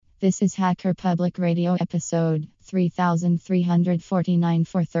This is Hacker Public Radio episode 3349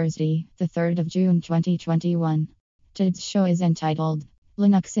 for Thursday, the 3rd of June 2021. Today's show is entitled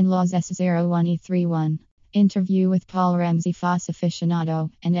Linux Inlaws S01E31. Interview with Paul Ramsey FOSS aficionado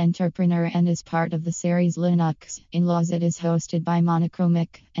and entrepreneur and is part of the series Linux Inlaws. It is hosted by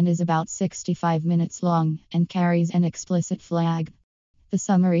Monochromic and is about 65 minutes long and carries an explicit flag. The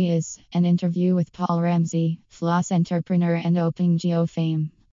summary is an interview with Paul Ramsey, FOSS entrepreneur and OpenGeo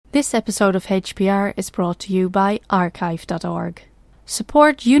fame. This episode of HPR is brought to you by archive.org.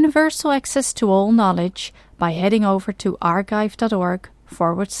 Support universal access to all knowledge by heading over to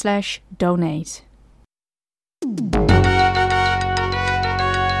archive.org/donate.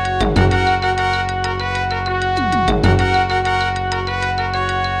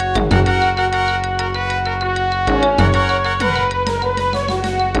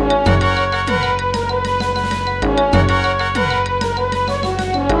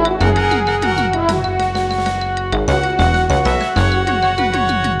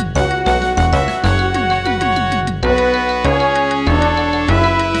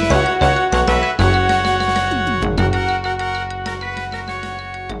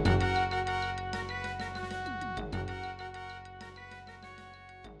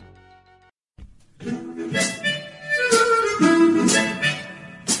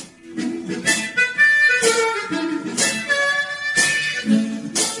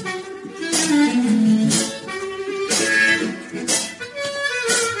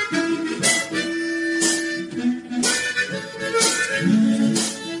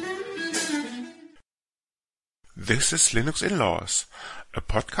 This is Linux Inlaws, a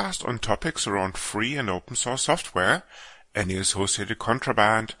podcast on topics around free and open source software, any associated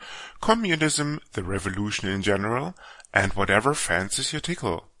contraband, communism, the revolution in general, and whatever fancies your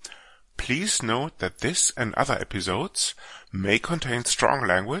tickle. Please note that this and other episodes may contain strong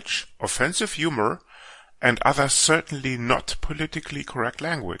language, offensive humor, and other certainly not politically correct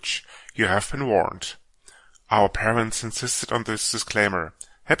language. You have been warned. Our parents insisted on this disclaimer.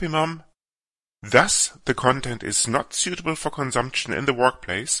 Happy Mom? Thus, the content is not suitable for consumption in the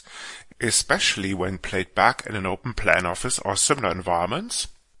workplace, especially when played back in an open plan office or similar environments.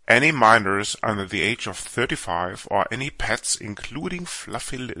 Any minors under the age of 35 or any pets including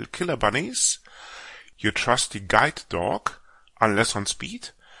fluffy little killer bunnies, your trusty guide dog, unless on speed,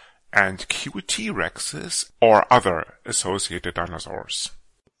 and QT Rexes or other associated dinosaurs.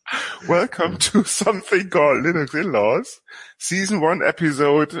 Welcome to something called Linux Inlaws, Season 1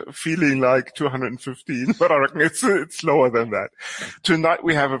 episode feeling like 215, but I reckon it's lower than that. Tonight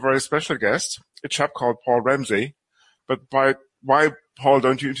we have a very special guest, a chap called Paul Ramsey. But why, Paul,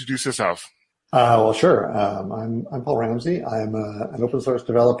 don't you introduce yourself? Well, sure. I'm Paul Ramsey. I'm an open source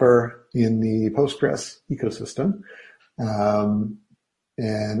developer in the Postgres ecosystem, and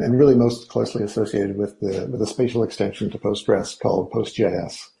really most closely associated with the spatial extension to Postgres called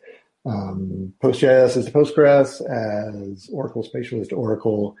PostGIS. PostGIS is to Postgres as Oracle Spatial is to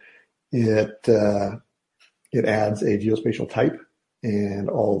Oracle. It adds a geospatial type and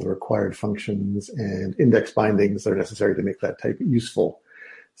all the required functions and index bindings that are necessary to make that type useful.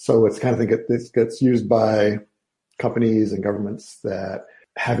 So it's kind of thing that gets used by companies and governments that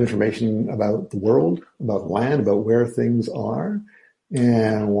have information about the world, about land, about where things are,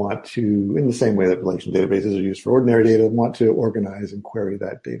 and want to, in the same way that relational databases are used for ordinary data, want to organize and query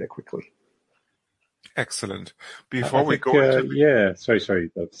that data quickly. Excellent. Before we go into...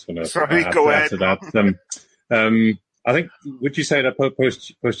 Sorry. Go ahead. I think, would you say that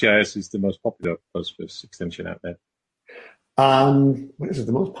PostGIS is the most popular Postgres extension out there? What is it?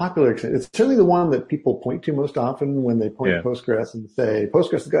 The most popular extension? It's certainly the one that people point to most often when they point to Postgres and say,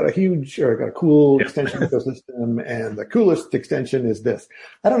 Postgres has got a cool extension ecosystem, and the coolest extension is this.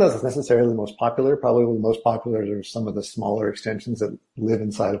 I don't know if it's necessarily the most popular. Probably the most popular are some of the smaller extensions that live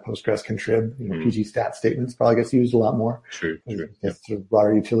inside of Postgres contrib. PG stat statements probably gets used a lot more. True. It's sort of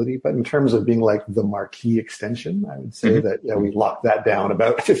broader utility. But in terms of being like the marquee extension, I would say that we locked that down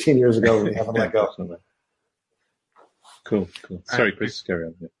about 15 years ago and we haven't let go. Cool. Sorry, Chris, carry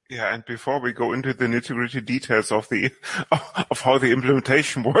on. Yeah, and before we go into the nitty-gritty details of how the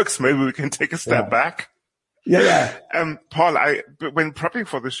implementation works, maybe we can take a step back. Yeah. Paul, when prepping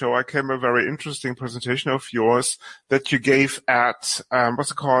for the show, I came a very interesting presentation of yours that you gave at what's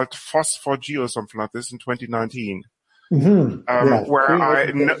it called, FOSS for Geo, something like this, in 2019. Mm-hmm. Where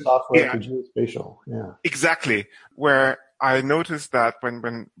software for geospatial. Yeah. Exactly. Where I noticed that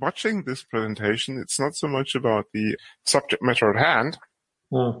when watching this presentation, it's not so much about the subject matter at hand,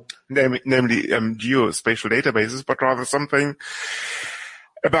 namely geospatial databases, but rather something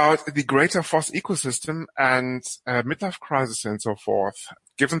about the greater FOSS ecosystem and midlife crisis and so forth.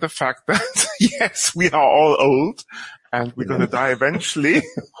 Given the fact that, yes, we are all old and we're going to die eventually.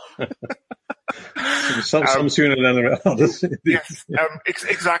 Some sooner than others. Yes,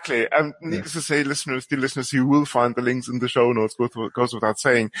 exactly. Needless to say, dear listeners, you will find the links in the show notes, goes without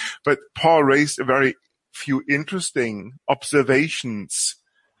saying. But Paul raised a very few interesting observations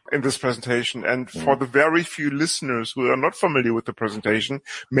in this presentation. And for the very few listeners who are not familiar with the presentation,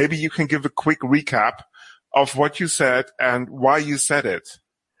 maybe you can give a quick recap of what you said and why you said it.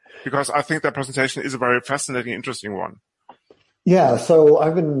 Because I think that presentation is a very fascinating, interesting one. Yeah, so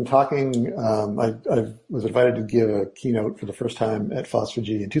I've been talking, I was invited to give a keynote for the first time at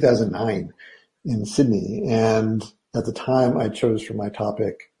FOSS4G in 2009 in Sydney. And at the time I chose for my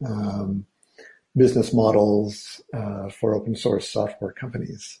topic business models for open source software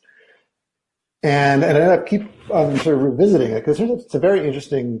companies. And I ended up sort of revisiting it because it's a very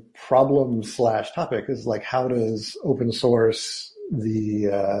interesting problem / topic. Is like, how does open source,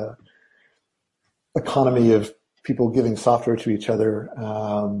 the economy of people giving software to each other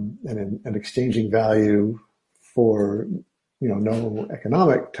and exchanging value for no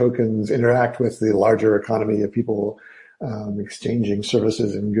economic tokens, interact with the larger economy of people exchanging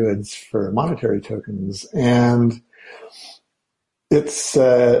services and goods for monetary tokens? And it's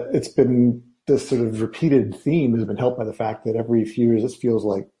been this sort of repeated theme has been helped by the fact that every few years it feels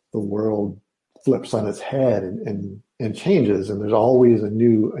like the world flips on its head and changes, and there's always a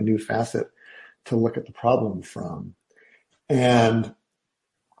new facet to look at the problem from. And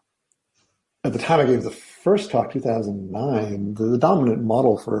at the time I gave the first talk, 2009, the dominant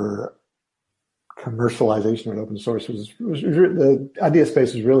model for commercialization of open source was the idea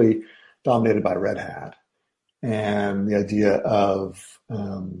space was really dominated by Red Hat and the idea of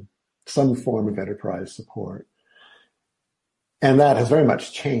some form of enterprise support. And that has very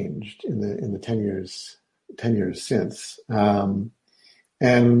much changed in the 10 years since. And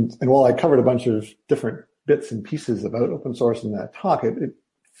while I covered a bunch of different bits and pieces about open source in that talk, it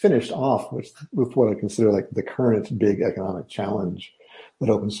finished off with what I consider like the current big economic challenge that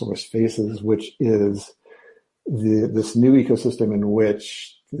open source faces, which is this new ecosystem in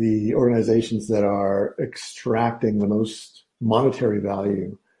which the organizations that are extracting the most monetary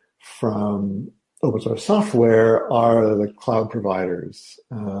value from open source software are the cloud providers.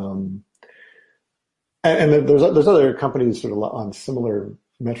 And there's other companies sort of on similar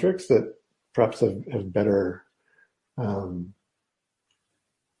metrics that perhaps have better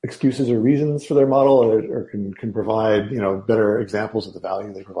excuses or reasons for their model, or can provide better examples of the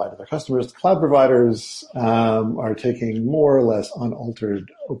value they provide to their customers. The cloud providers are taking more or less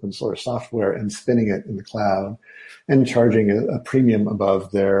unaltered open source software and spinning it in the cloud and charging a premium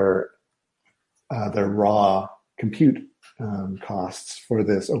above their raw compute costs for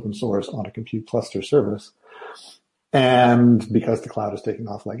this open source on a compute cluster service. And because the cloud is taking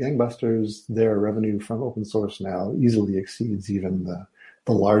off like gangbusters, their revenue from open source now easily exceeds even the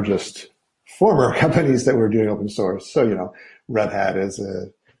largest former companies that were doing open source. So, Red Hat is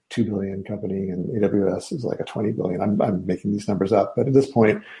a $2 billion company and AWS is like a $20 billion. I'm making these numbers up, but at this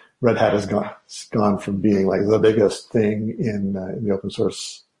point, Red Hat has gone from being like the biggest thing in the open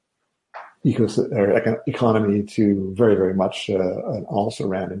source ecosystem or economy to very, very much an also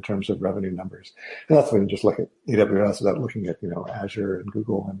ran in terms of revenue numbers. And that's when you just look at AWS without looking at Azure and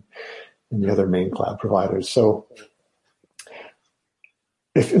Google and the other main cloud providers. So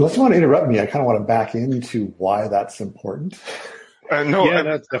unless you want to interrupt me, I kind of want to back into why that's important.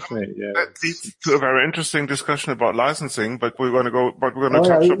 That's definitely. Yeah, that leads to a very interesting discussion about licensing, but we're going to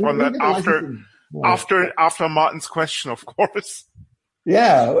touch upon that after Martin's question, of course.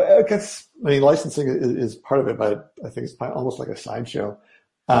 Yeah, because licensing is part of it, but I think it's almost like a sideshow.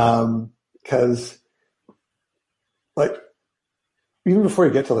 Because, even before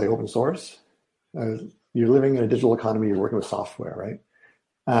you get to open source, you're living in a digital economy. You're working with software,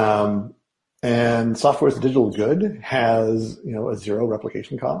 right? And software as a digital good has a zero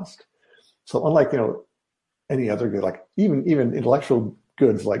replication cost. So unlike any other good, like even intellectual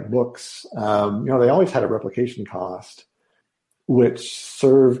goods like books, they always had a replication cost, which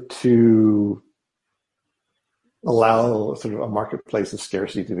served to allow sort of a marketplace of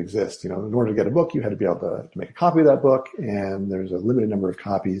scarcity to exist. In order to get a book, you had to be able to make a copy of that book, and there's a limited number of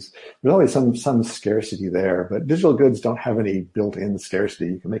copies. There's always some scarcity there, but digital goods don't have any built-in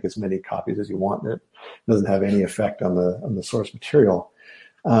scarcity. You can make as many copies as you want, and it doesn't have any effect on the source material.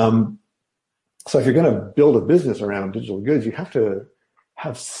 So if you're going to build a business around digital goods, you have to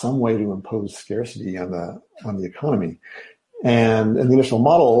have some way to impose scarcity on the economy. And the initial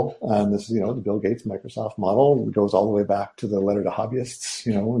model, and this is, the Bill Gates Microsoft model, goes all the way back to the letter to hobbyists,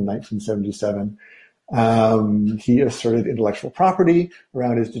 in 1977. He asserted intellectual property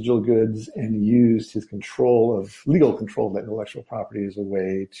around his digital goods and used his legal control of that intellectual property as a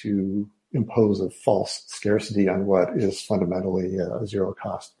way to impose a false scarcity on what is fundamentally a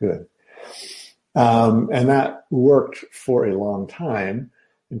zero-cost good. And that worked for a long time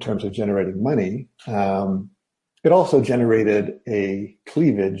in terms of generating money. It also generated a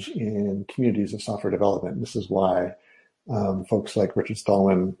cleavage in communities of software development. This is why folks like Richard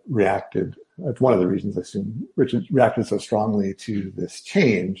Stallman reacted. It's one of the reasons I assume Richard reacted so strongly to this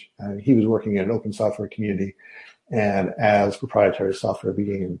change. He was working in an open software community, and as proprietary software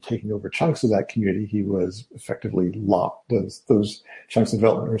began taking over chunks of that community, he was effectively locked. Those chunks of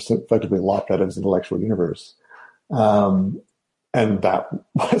development were effectively locked out of his intellectual universe. And that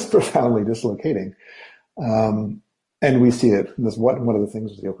was profoundly dislocating. And we see it. This one of the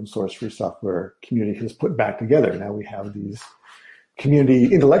things the open source free software community has put back together. Now we have these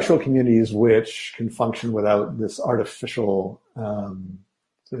intellectual communities which can function without this artificial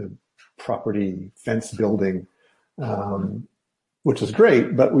property fence building, which is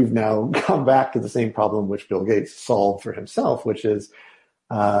great. But we've now come back to the same problem which Bill Gates solved for himself, which is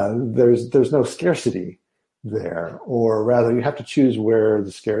there's no scarcity there, or rather you have to choose where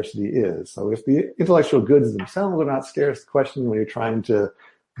the scarcity is. So if the intellectual goods themselves are not scarce, the question when you're trying to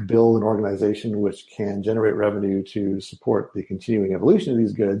build an organization which can generate revenue to support the continuing evolution of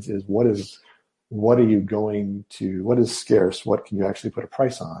these goods is what is scarce, what can you actually put a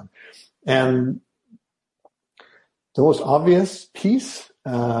price on? And the most obvious piece,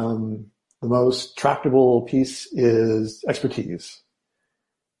 the most tractable piece is expertise.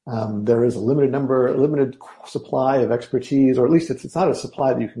 There is a limited supply of expertise, or at least it's not a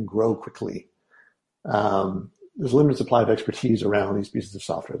supply that you can grow quickly. There's a limited supply of expertise around these pieces of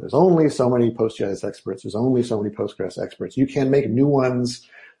software. There's only so many PostGIS experts. There's only so many Postgres experts. You can make new ones,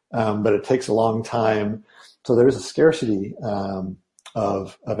 but it takes a long time. So there is a scarcity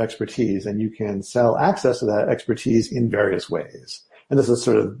of expertise, and you can sell access to that expertise in various ways. And this is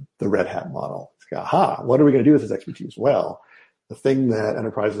sort of the Red Hat model. It's like, aha, what are we going to do with this expertise? Well, the thing that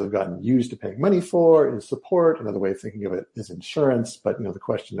enterprises have gotten used to paying money for is support. Another way of thinking of it is insurance. But the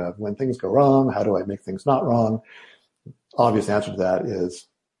question of when things go wrong, how do I make things not wrong? Obvious answer to that is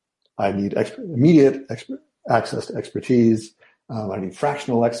I need immediate access to expertise. I need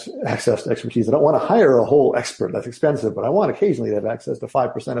fractional access to expertise. I don't want to hire a whole expert. That's expensive, but I want occasionally to have access to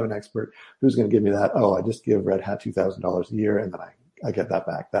 5% of an expert. Who's going to give me that? Oh, I just give Red Hat $2,000 a year, and then I get that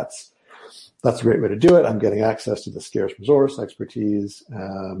back. That's a great way to do it. I'm getting access to the scarce resource expertise,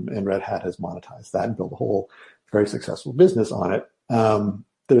 and Red Hat has monetized that and built a whole very successful business on it.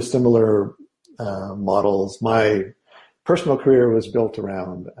 There's similar models. My personal career was built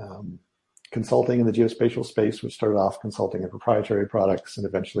around consulting in the geospatial space, which started off consulting in proprietary products and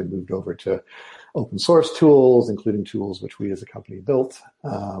eventually moved over to open source tools, including tools which we as a company built.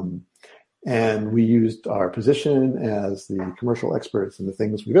 And we used our position as the commercial experts in the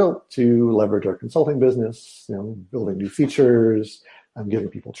things we built to leverage our consulting business, building new features, giving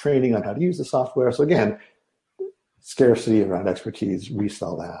people training on how to use the software. So again, scarcity around expertise, we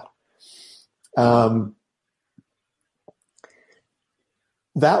sell that.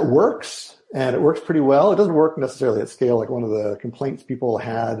 That works, and it works pretty well. It doesn't work necessarily at scale. Like one of the complaints people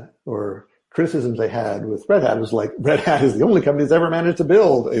had, or criticisms they had with Red Hat was like, Red Hat is the only company that's ever managed to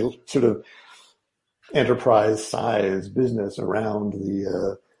build a sort of enterprise size business around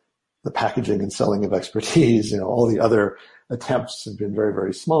the packaging and selling of expertise. All the other attempts have been very,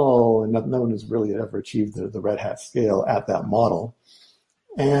 very small, and no one has really ever achieved the Red Hat scale at that model.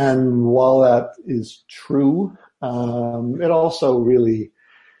 And while that is true, it also really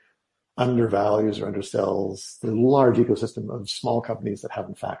undervalues or undersells the large ecosystem of small companies that have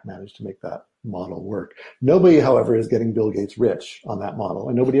in fact managed to make that model work. Nobody, however, is getting Bill Gates rich on that model,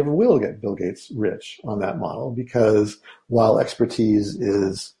 and nobody ever will get Bill Gates rich on that model, because while expertise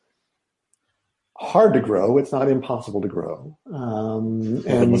is hard to grow, it's not impossible to grow.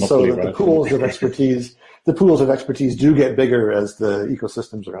 And so the pools of expertise do get bigger as the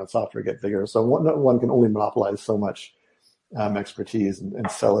ecosystems around software get bigger. So one can only monopolize so much expertise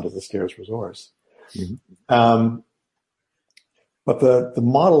and sell it as a scarce resource. Mm-hmm. But the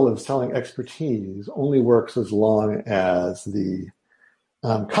model of selling expertise only works as long as the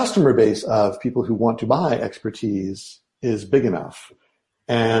customer base of people who want to buy expertise is big enough.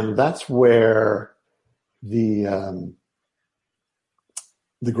 And that's where the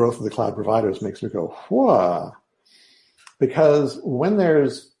growth of the cloud providers makes me go, whoa. Because when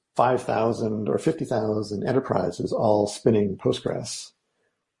there's 5,000 or 50,000 enterprises all spinning Postgres,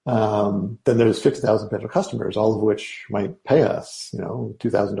 then there's 50,000 potential customers, all of which might pay us,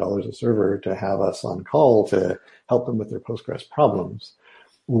 $2,000 a server to have us on call to help them with their Postgres problems.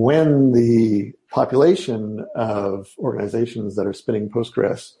 When the population of organizations that are spinning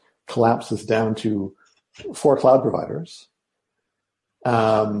Postgres collapses down to 4 cloud providers,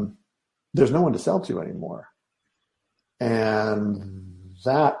 there's no one to sell to anymore. And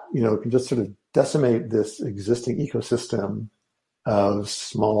that, can just sort of decimate this existing ecosystem of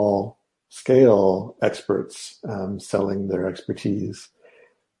small scale experts selling their expertise.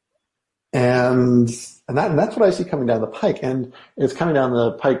 And that's what I see coming down the pike. And it's coming down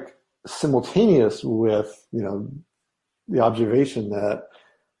the pike simultaneous with, the observation that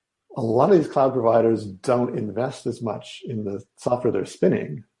a lot of these cloud providers don't invest as much in the software they're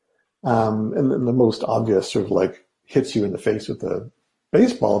spinning. And the most obvious sort of like hits you in the face with the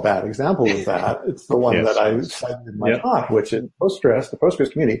baseball bat example of that. It's the one that I cited in my talk, which is Postgres, the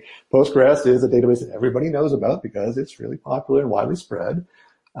Postgres community. Postgres is a database that everybody knows about because it's really popular and widely spread.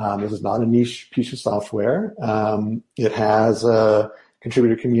 This is not a niche piece of software. It has a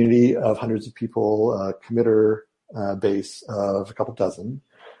contributor community of hundreds of people, a committer base of a couple dozen.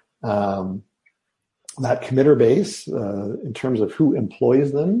 That committer base, in terms of who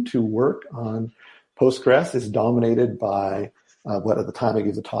employs them to work on Postgres, is dominated by what at the time I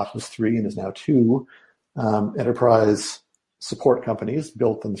gave the talk was 3 and is now 2 enterprise support companies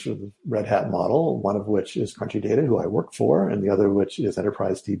built on the sort of Red Hat model, one of which is Crunchy Data, who I work for, and the other which is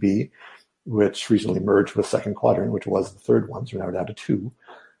Enterprise DB, which recently merged with Second Quadrant, which was the third one, so now we're down to 2.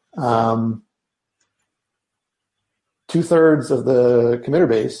 2/3 of the committer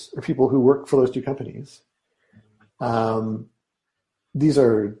base are people who work for those 2 companies. These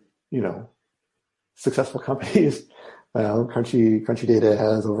are, successful companies. Crunchy Data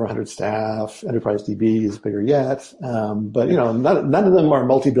has over 100 staff. Enterprise DB is bigger yet. But, none of them are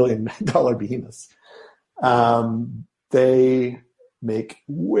multi-billion-dollar behemoths. They make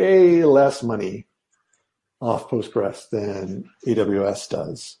way less money off Postgres than AWS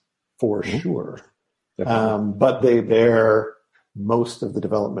does, for sure. But they bear most of the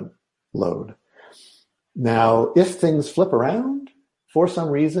development load. Now, if things flip around for some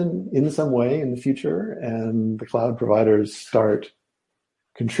reason, in some way in the future, and the cloud providers start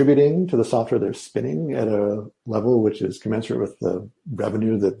contributing to the software they're spinning at a level which is commensurate with the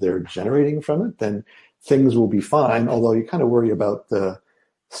revenue that they're generating from it, then things will be fine, although you kind of worry about the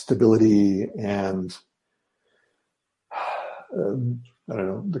stability and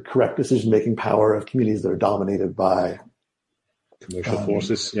the correct decision-making power of communities that are dominated by commercial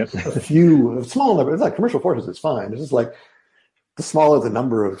forces. Yep. A small number. It's like commercial forces is fine. It's just like the smaller the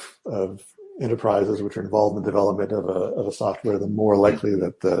number of enterprises which are involved in the development of a software, the more likely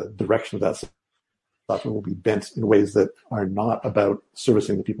that the direction of that software will be bent in ways that are not about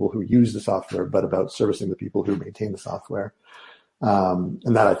servicing the people who use the software, but about servicing the people who maintain the software.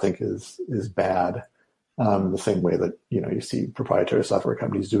 And that, I think, is bad. The same way that, you see proprietary software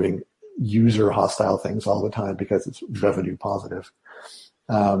companies doing user hostile things all the time because it's revenue positive.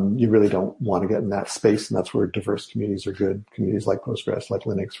 You really don't want to get in that space, and that's where diverse communities are good. Communities like Postgres, like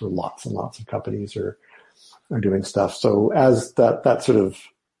Linux, where lots and lots of companies are doing stuff. So as that sort of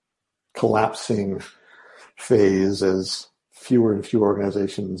collapsing phase, as fewer and fewer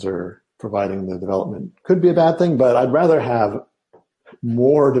organizations are providing the development, could be a bad thing, but I'd rather have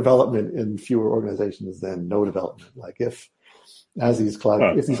more development in fewer organizations than no development. Like if these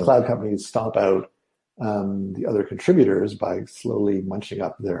cloud companies stomp out the other contributors by slowly munching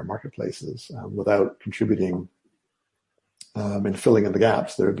up their marketplaces without contributing and filling in the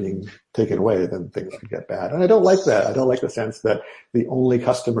gaps that are being taken away, then things could get bad. And I don't like that. I don't like the sense that the only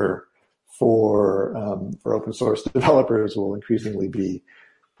customer for open source developers will increasingly be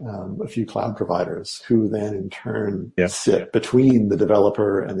a few cloud providers who then in turn sit between the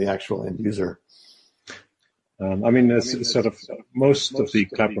developer and the actual end user. There's sort of most of the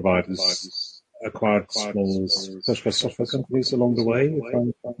cloud providers acquired small Postgres software companies along the way, if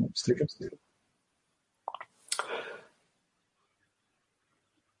I'm not mistaken.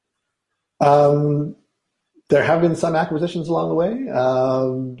 There have been some acquisitions along the way.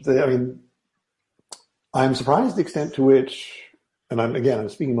 I'm surprised the extent to which, and I'm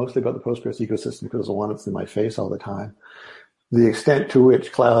speaking mostly about the Postgres ecosystem because it's the one that's in my face all the time, the extent to which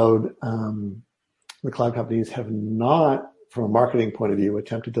the cloud companies have not, from a marketing point of view,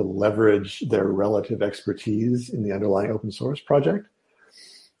 attempted to leverage their relative expertise in the underlying open source project.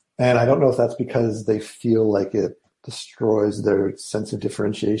 And I don't know if that's because they feel like it destroys their sense of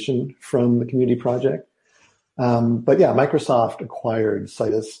differentiation from the community project, But yeah, Microsoft acquired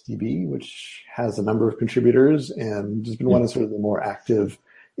CitusDB, which has a number of contributors and has been one of sort of the more active,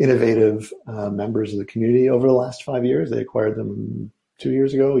 innovative members of the community over the last 5 years. They acquired them 2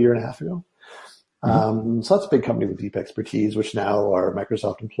 years ago, a year and a half ago. So that's a big company with deep expertise, which now are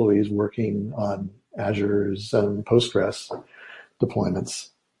Microsoft employees working on Azure's Postgres deployments.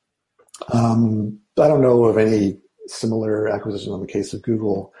 I don't know of any similar acquisition in the case of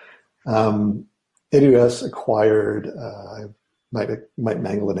Google. AWS acquired, I might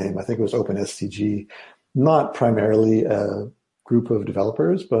mangle the name, I think it was OpenSCG, not primarily a group of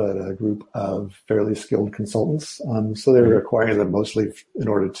developers, but a group of fairly skilled consultants. So they were acquiring them mostly in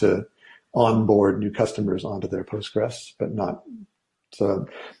order to onboard new customers onto their Postgres, but not, so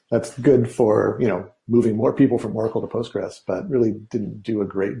that's good for, moving more people from Oracle to Postgres, but really didn't do a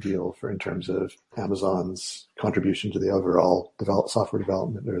great deal in terms of Amazon's contribution to the overall software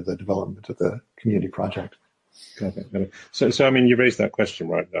development or the development of the community project. Got it. So I mean, you raised that question,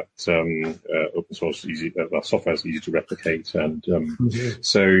 right? That open source software is easy to replicate, and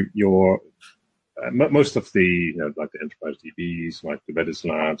so most of the like the enterprise DBs, like the Redis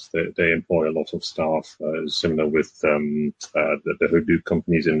labs, they employ a lot of staff, similar with the Hadoop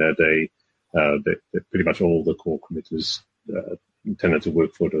companies in their day. Pretty much all the core committers tended to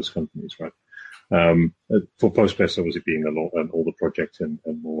work for those companies, right? For Postgres, obviously being an older project and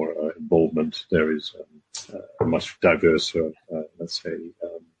more involvement, there is a much diverse, let's say,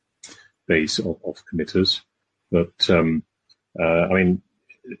 base of committers. But I mean,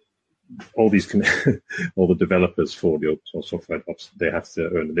 all the developers for the open source software, they have to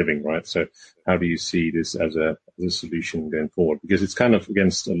earn a living, right? So how do you see this as a solution going forward? Because it's kind of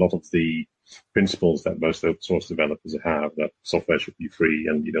against a lot of the principles that most open source developers have, that software should be free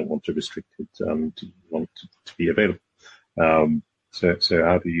and you don't want to restrict it, you want to be available. So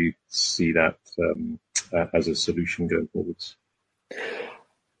how do you see that as a solution going forwards?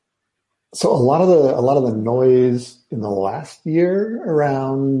 So a lot of the noise in the last year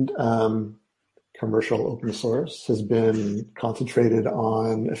around commercial open source has been concentrated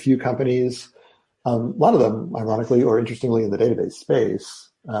on a few companies. A lot of them, ironically or interestingly, in the database space,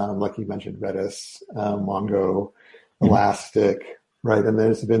 like you mentioned, Redis, Mongo, Elastic, right? And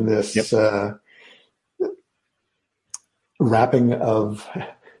there's been this wrapping of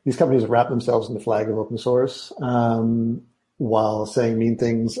these companies wrap themselves in the flag of open source. While saying mean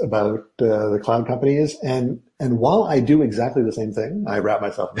things about the cloud companies. And while I do exactly the same thing, I wrap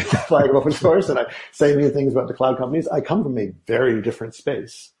myself in the flag of open source and I say mean things about the cloud companies, I come from a very different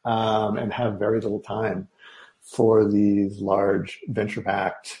space and have very little time for these large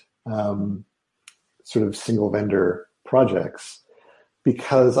venture-backed sort of single vendor projects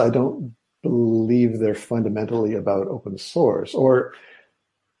because I don't believe they're fundamentally about open source, or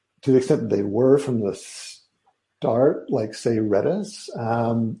to the extent that they were from the start, like say Redis,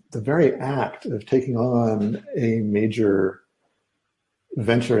 the very act of taking on a major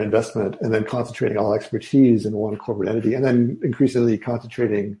venture investment and then concentrating all expertise in one corporate entity and then increasingly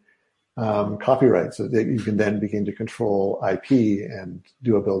concentrating copyright so that you can then begin to control IP and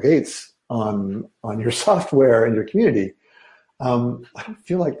do a Bill Gates on your software and your community. I don't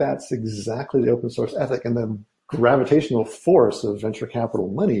feel like that's exactly the open source ethic, and the gravitational force of venture capital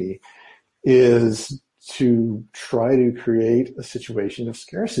money is to try to create a situation of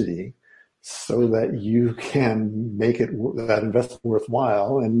scarcity so that you can make that investment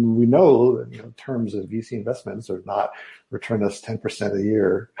worthwhile. And we know that, in terms of VC investments are not return us 10% a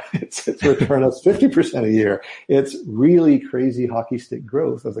year. It's return us 50% a year. It's really crazy hockey stick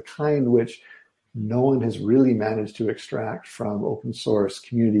growth of the kind which no one has really managed to extract from open source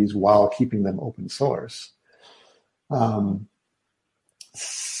communities while keeping them open source.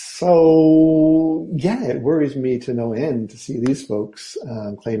 So yeah, it worries me to no end to see these folks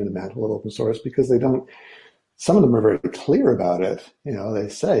claiming the mantle of open source because they don't. Some of them are very clear about it. They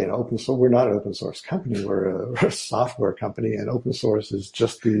say, open source. We're not an open source company. We're a software company, and open source is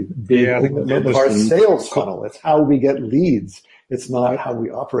just the big of our sales funnel. It's how we get leads. It's not how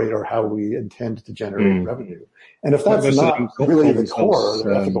we operate or how we intend to generate revenue. And if that's not really the core,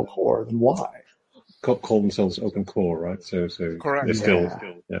 the ethical core, then why? Call themselves open core, right? So correct. They're still.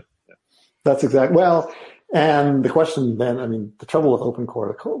 That's exactly. Well, and the question then, the trouble with open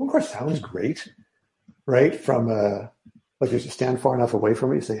core sounds great, right? From like if you stand far enough away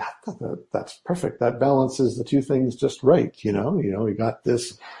from it, you say, that's perfect. That balances the two things just right. You got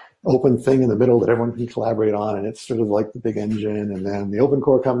this open thing in the middle that everyone can collaborate on, and it's sort of like the big engine. And then the open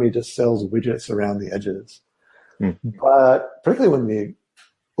core company just sells widgets around the edges. But particularly when the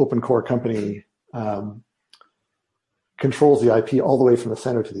open core company controls the IP all the way from the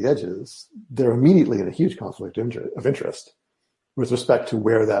center to the edges, they're immediately in a huge conflict of interest with respect to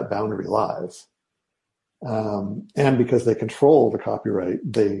where that boundary lies. And because they control the copyright,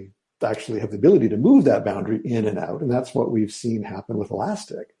 they actually have the ability to move that boundary in and out. And that's what we've seen happen with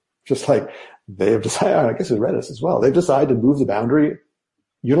Elastic. Just like they have decided, I guess with Redis as well, they've decided to move the boundary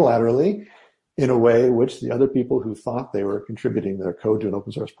unilaterally in a way which the other people who thought they were contributing their code to an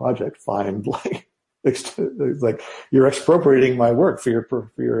open source project find like, like you're expropriating my work for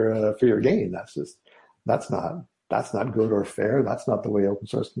your gain. That's not good or fair. That's not the way open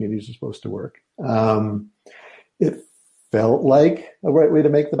source communities are supposed to work. It felt like a right way to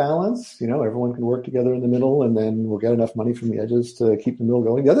make the balance. Everyone can work together in the middle, and then we'll get enough money from the edges to keep the middle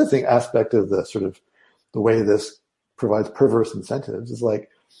going. The other aspect of the sort of the way this provides perverse incentives is like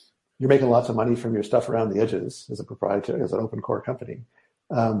you're making lots of money from your stuff around the edges as a proprietary, as an open core company.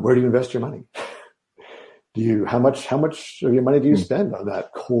 Where do you invest your money? How much of your money do you spend on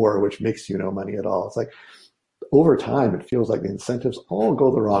that core, which makes you no money at all? It's like over time, it feels like the incentives all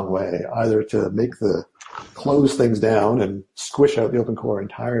go the wrong way, either to close things down and squish out the open core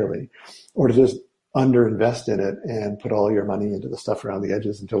entirely, or to just underinvest in it and put all your money into the stuff around the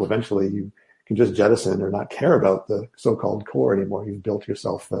edges until eventually you can just jettison or not care about the so-called core anymore. You've built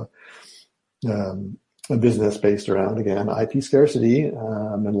yourself a business based around, again, IP scarcity,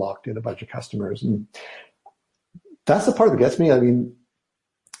 and locked in a bunch of customers. And that's the part that gets me. I mean,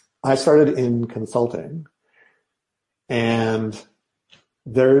 I started in consulting, and I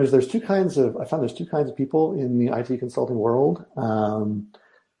found there's two kinds of people in the IT consulting world.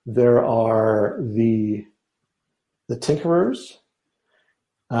 There are the tinkerers,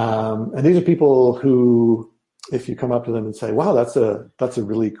 and these are people who, if you come up to them and say, wow, that's a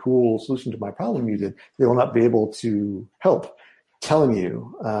really cool solution to my problem you did, they will not be able to help telling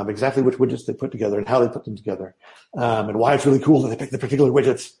you exactly which widgets they put together and how they put them together, and why it's really cool that they pick the particular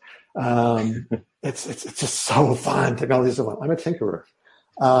widgets. It's just so fun. Technology is so fun. I'm a tinkerer.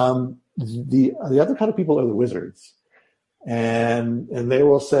 The other kind of people are the wizards, and they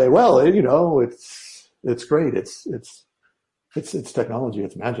will say, well, it's great. It's technology.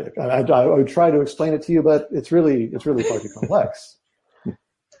 It's magic. I would try to explain it to you, but it's really far too complex.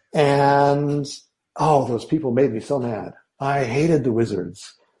 And those people made me so mad. I hated the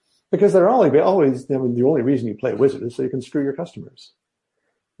wizards because they're always the only reason you play a wizard is so you can screw your customers.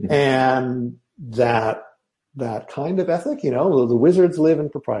 Mm-hmm. And that kind of ethic, the wizards live in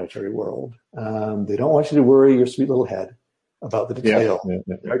proprietary world. They don't want you to worry your sweet little head about the detail.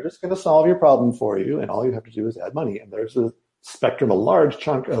 Yeah. They're just going to solve your problem for you, and all you have to do is add money. And there's a large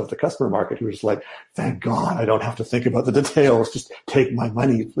chunk of the customer market who is like, thank God I don't have to think about the details. Just take my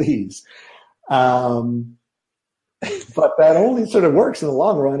money, please. But that only sort of works in the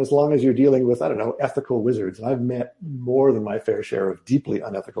long run as long as you're dealing with, ethical wizards. And I've met more than my fair share of deeply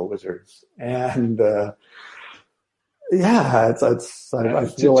unethical wizards. And I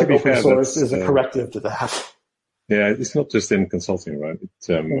feel like open source is a corrective to that. Yeah, it's not just in consulting, right?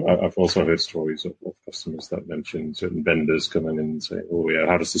 I've also heard stories of customers that mention certain vendors coming in and saying, "Oh, yeah,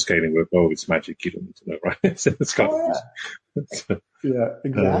 how does the scaling work? Oh, it's magic. You don't need to know, right?" So it's kind of yeah,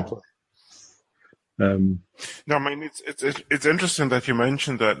 exactly. No, I mean, it's interesting that you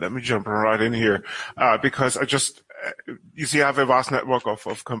mentioned that. Let me jump right in here, because you see, I have a vast network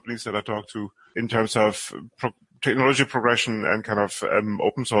of companies that I talk to in terms of technology progression and kind of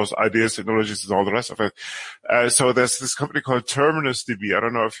open source ideas, technologies, and all the rest of it. So there's this company called TerminusDB. I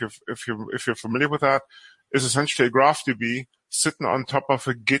don't know if you're familiar with that. It's essentially a GraphDB sitting on top of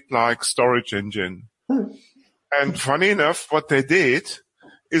a Git-like storage engine. And funny enough, what they did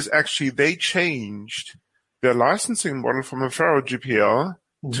is actually they changed their licensing model from Affero GPL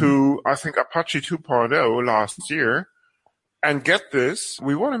to, I think, Apache 2.0 last year. And get this,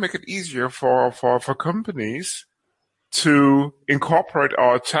 we want to make it easier for companies to incorporate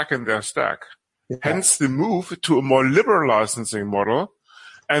our tech in their stack. Yeah. Hence the move to a more liberal licensing model.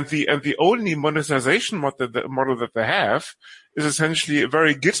 And the only monetization model that they have is essentially a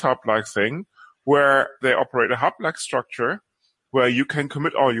very GitHub-like thing where they operate a hub-like structure where you can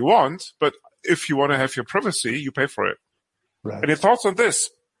commit all you want, but if you want to have your privacy, you pay for it. Right. Any thoughts on this?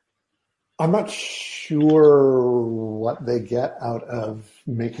 I'm not sure what they get out of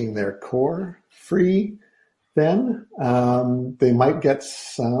making their core free then. They might get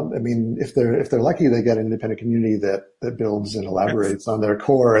some. I mean, if they're lucky, they get an independent community that builds and elaborates on their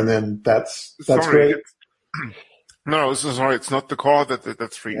core, and then that's great. No, so sorry, it's not the core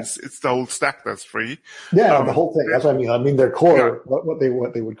that's free. Yeah. It's the whole stack that's free. Yeah, the whole thing. That's what I mean. I mean, their core, yeah. what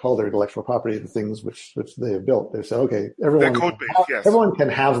they would call their intellectual property, the things which they have built. They say, okay, everyone can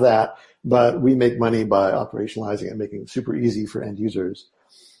have that, but we make money by operationalizing it and making it super easy for end users.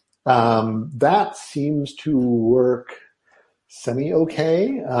 That seems to work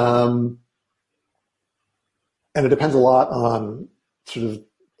semi-okay. And it depends a lot on sort of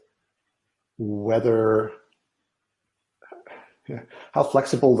how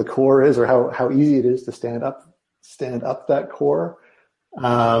flexible the core is, or how easy it is to stand up that core.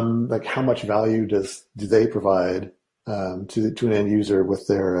 Like how much value do they provide to an end user with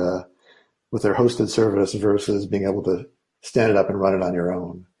their hosted service versus being able to stand it up and run it on your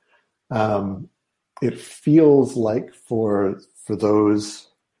own. It feels like for those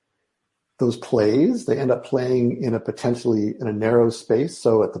plays, they end up playing in a narrow space.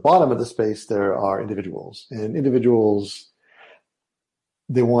 So at the bottom of the space, there are individuals, and individuals,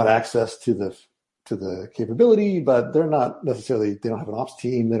 they want access to the capability, but they're not necessarily, they don't have an ops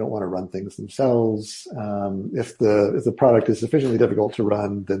team. They don't want to run things themselves. If the product is sufficiently difficult to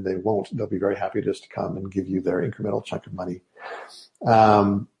run, then they won't. They'll be very happy just to come and give you their incremental chunk of money.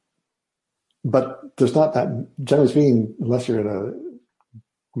 But there's not that, generally speaking, unless you're in a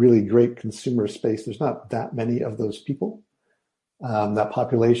really great consumer space, there's not that many of those people. That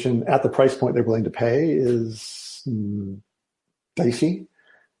population at the price point they're willing to pay is dicey.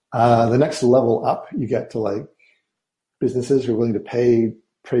 The next level up, you get to like businesses who are willing to pay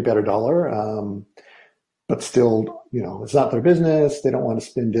better dollar, but still, it's not their business. They don't want to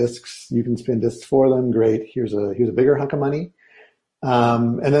spin disks. You can spin disks for them. Great. Here's a bigger hunk of money.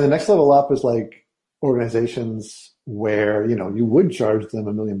 And then the next level up is like organizations where, you would charge them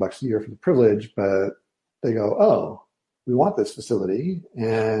 $1 million a year for the privilege, but they go, oh, we want this facility,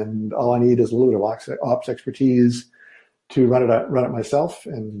 and all I need is a little bit of ops expertise to run it myself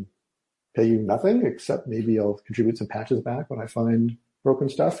and pay you nothing, except maybe I'll contribute some patches back when I find broken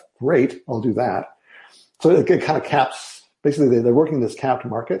stuff. Great, I'll do that. So it kind of caps, basically they're working this capped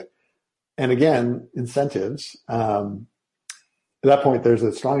market. And again, incentives. At that point, there's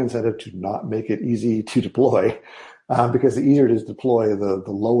a strong incentive to not make it easy to deploy, because the easier it is to deploy, the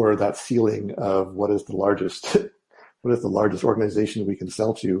lower that ceiling of what is the largest organization we can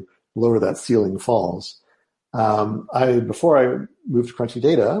sell to, lower that ceiling falls. Before I moved to Crunchy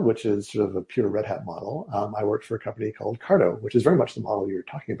Data, which is sort of a pure Red Hat model, I worked for a company called Cardo, which is very much the model you're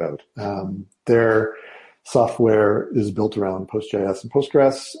talking about. Their software is built around PostGIS and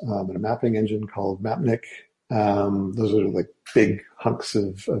Postgres, and a mapping engine called Mapnik. Those are like big hunks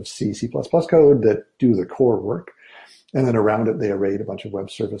of C++ code that do the core work. And then around it, they arrayed a bunch of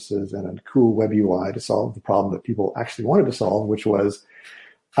web services and a cool web UI to solve the problem that people actually wanted to solve, which was,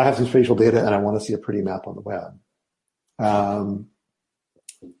 I have some spatial data and I want to see a pretty map on the web. And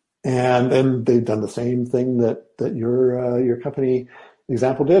then they've done the same thing that your company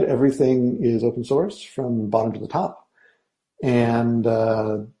example did. Everything is open source from bottom to the top. And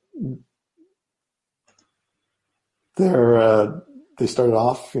they started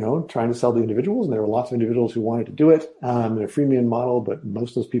off, trying to sell to individuals, and there were lots of individuals who wanted to do it in a freemium model, but most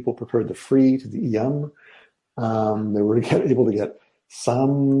of those people preferred the free to the EM. They were able to get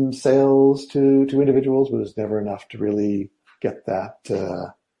some sales to individuals, but it was never enough to really get that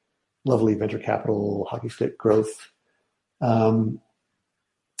lovely venture capital hockey stick growth. And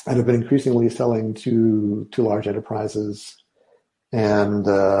have been increasingly selling to large enterprises. And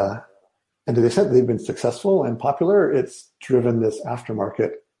to the extent that they've been successful and popular, it's driven this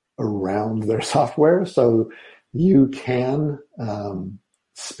aftermarket around their software. So you can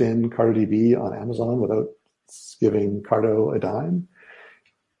spin CartoDB on Amazon without giving Cardo a dime.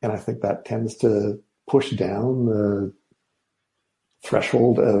 And I think that tends to push down the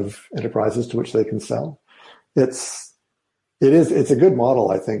threshold of enterprises to which they can sell. It's a good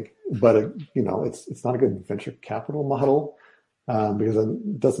model, I think, but it's not a good venture capital model, because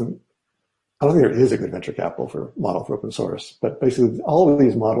it doesn't. I don't think there is a good venture capital model for open source. But basically, all of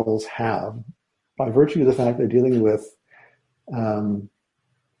these models have, by virtue of the fact they're dealing with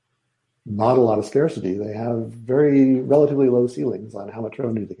not a lot of scarcity, they have very relatively low ceilings on how much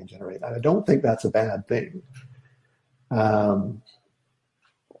revenue they can generate. And I don't think that's a bad thing. I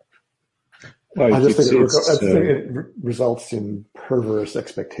just think it results in perverse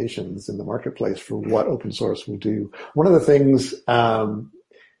expectations in the marketplace for what open source will do. One of the things,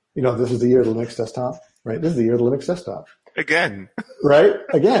 this is the year of the Linux desktop, right? This is the year of the Linux desktop. Again. Right?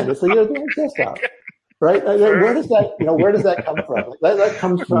 Again, it's the year of the Linux desktop. Right? Where does that come from? That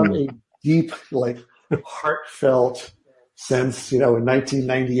comes from a deep, heartfelt since, in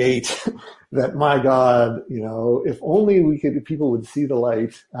 1998 that, my God, if only people would see the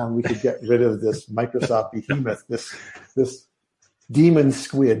light, we could get rid of this Microsoft behemoth, this demon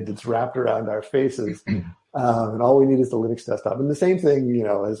squid that's wrapped around our faces. And all we need is the Linux desktop. And the same thing,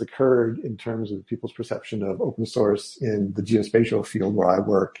 has occurred in terms of people's perception of open source in the geospatial field where I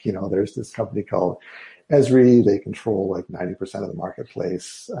work. There's this company called Esri. They control like 90% of the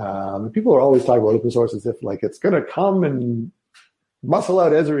marketplace. And people are always talking about open source as if like it's going to come and muscle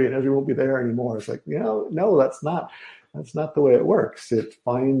out Esri and Esri won't be there anymore. It's like, no, that's not the way it works. It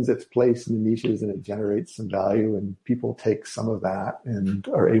finds its place in the niches and it generates some value, and people take some of that and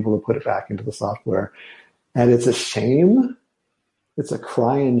are able to put it back into the software. And it's a shame. It's a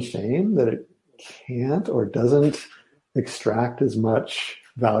crying shame that it can't or doesn't extract as much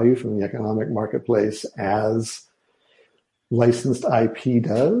value from the economic marketplace as licensed IP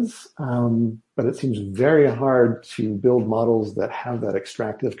does. But it seems very hard to build models that have that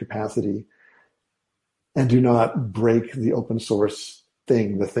extractive capacity and do not break the open source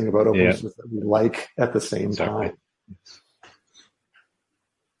thing, the thing about open source that we like at the same time.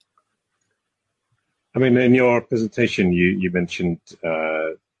 I mean, in your presentation, you mentioned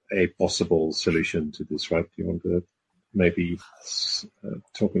a possible solution to this, right? Do you want to maybe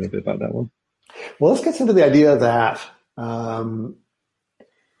talk a little bit about that one? Well, let's get into the idea that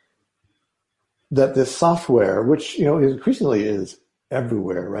that this software, which increasingly is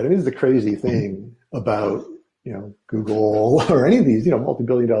everywhere, right? I mean, this is the crazy thing about Google or any of these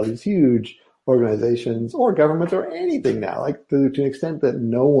multi-billion-dollar, these huge organizations or governments or anything now, like to an extent that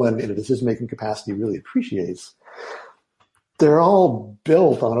no one in a decision-making capacity really appreciates. They're all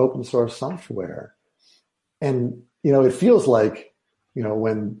built on open source software. And, it feels like,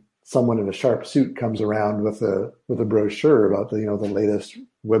 when someone in a sharp suit comes around with a brochure about the latest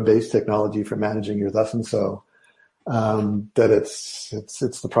web-based technology for managing your thus and so, that it's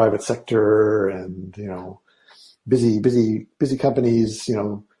the private sector and, busy companies,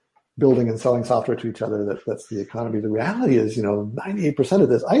 building and selling software to each other, that's the economy. The reality is, 98% of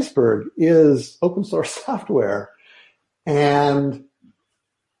this iceberg is open source software. And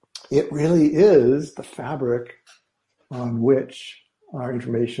it really is the fabric on which our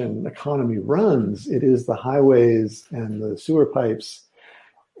information economy runs. It is the highways and the sewer pipes.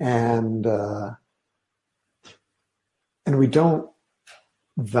 And we don't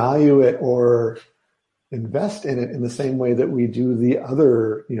value it or invest in it in the same way that we do the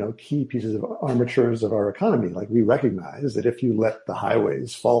other, key pieces of armatures of our economy. Like, we recognize that if you let the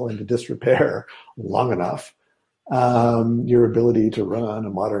highways fall into disrepair long enough, your ability to run a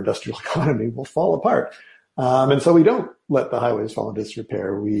modern industrial economy will fall apart. And so we don't let the highways fall into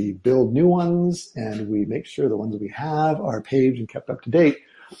disrepair. We build new ones, and we make sure the ones we have are paved and kept up to date.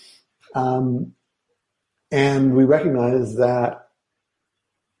 And we recognize that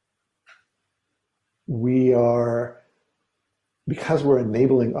because we're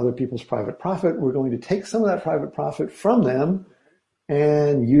enabling other people's private profit, we're going to take some of that private profit from them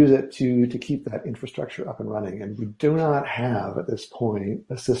and use it to keep that infrastructure up and running. And we do not have, at this point,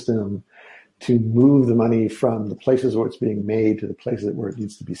 a system to move the money from the places where it's being made to the places where it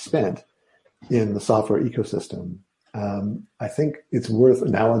needs to be spent in the software ecosystem. I think it's worth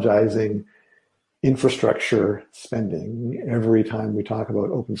analogizing infrastructure spending every time we talk about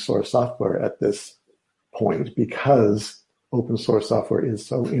open source software at this point, because open source software is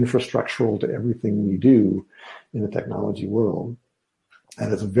so infrastructural to everything we do in the technology world.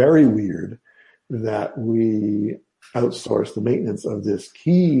 And it's very weird that we outsource the maintenance of this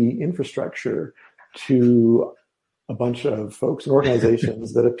key infrastructure to a bunch of folks and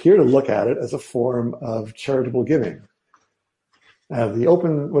organizations that appear to look at it as a form of charitable giving.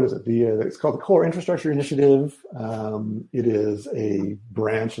 It's called the Core Infrastructure Initiative. It is a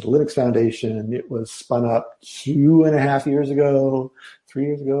branch of the Linux Foundation. It was spun up 2.5 years ago, 3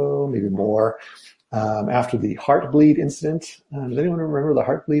 years ago, maybe more, after the Heartbleed incident. Does anyone remember the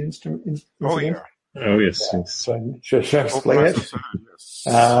Heartbleed incident? Oh, yeah. Oh, yes. Yeah. So should I explain it?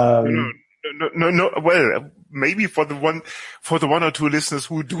 No. Well, maybe for the one or two listeners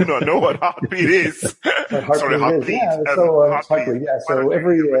who do not know what Heartbleed is. Heartbleed. Heartbleed. Yeah. So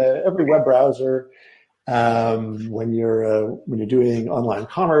every web browser, when you're doing online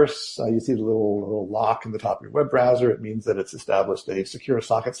commerce, you see the little lock in the top of your web browser. It means that it's established a secure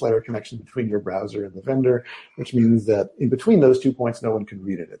sockets layer connection between your browser and the vendor, which means that in between those 2 points, no one can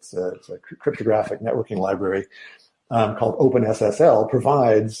read it. It's a cryptographic networking library called OpenSSL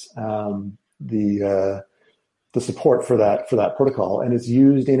provides the support for that protocol, and it's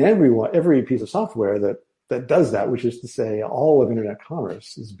used in every piece of software that does that, which is to say all of internet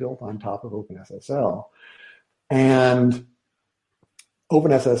commerce is built on top of OpenSSL. And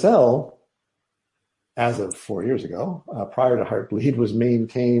OpenSSL, as of 4 years ago, prior to Heartbleed, was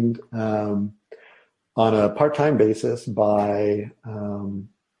maintained on a part-time basis by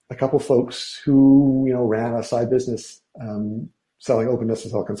a couple folks who, ran a side business selling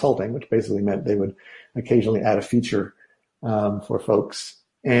OpenSSL consulting, which basically meant they would occasionally add a feature for folks.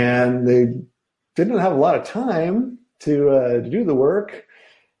 And they didn't have a lot of time to do the work,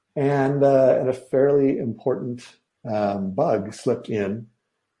 and a fairly important bug slipped in,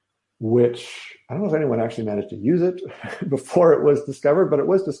 which I don't know if anyone actually managed to use it before it was discovered, but it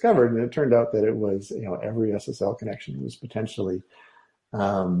was discovered, and it turned out that it was, every SSL connection was potentially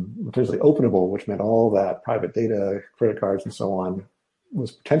openable, which meant all that private data, credit cards, and so on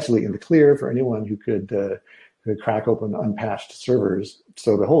was potentially in the clear for anyone who could crack open unpatched servers.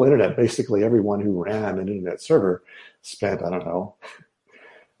 So the whole internet, basically everyone who ran an internet server spent, I don't know,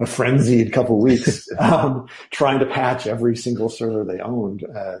 a frenzied couple of weeks trying to patch every single server they owned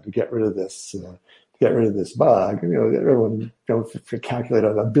to get rid of this bug. Everyone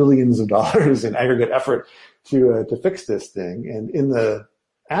calculated billions of dollars in aggregate effort to fix this thing. And in the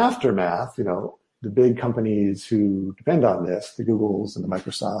aftermath, the big companies who depend on this, the Googles and the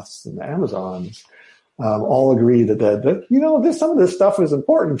Microsofts and the Amazons, all agree that some of this stuff is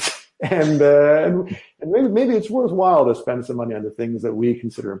important. And maybe it's worthwhile to spend some money on the things that we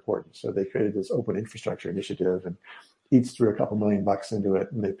consider important. So they created this open infrastructure initiative and each threw a couple $1 million into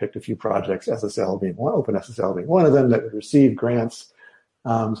it. And they picked a few projects, SSL being one, OpenSSL being one of them, that would receive grants.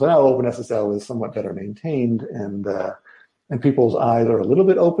 So now OpenSSL is somewhat better maintained, and people's eyes are a little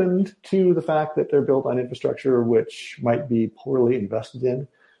bit opened to the fact that they're built on infrastructure which might be poorly invested in,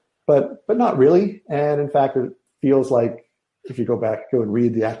 but not really. And in fact, it feels like, if you go and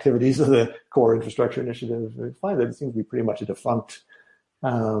read the activities of the core infrastructure initiative, you find that it seems to be pretty much a defunct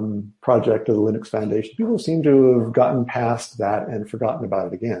project of the Linux Foundation. People seem to have gotten past that and forgotten about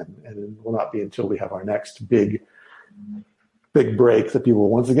it again. And it will not be until we have our next big break that people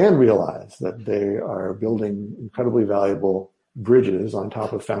once again realize that they are building incredibly valuable bridges on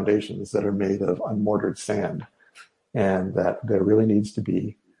top of foundations that are made of unmortared sand, and that there really needs to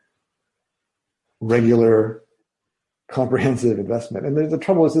be regular, comprehensive investment. And the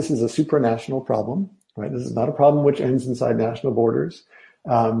trouble is, this is a supranational problem, right? This is not a problem which ends inside national borders,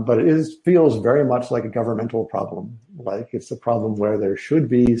 but it feels very much like a governmental problem. Like it's a problem where there should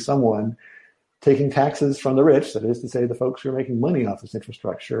be someone taking taxes from the rich, that is to say the folks who are making money off this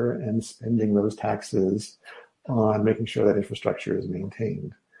infrastructure, and spending those taxes on making sure that infrastructure is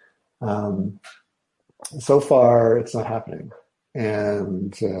maintained. So far, it's not happening.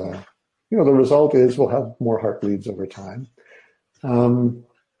 And the result is we'll have more heartbleeds over time. And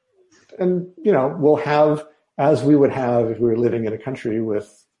we'll have, as we would have if we were living in a country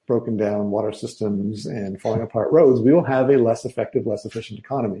with broken down water systems and falling apart roads, we will have a less effective, less efficient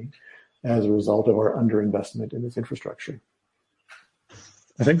economy as a result of our underinvestment in this infrastructure.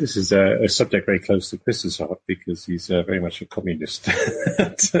 I think this is a subject very close to Chris's heart, because he's very much a communist.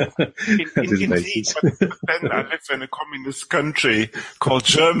 Indeed, but then I live in a communist country called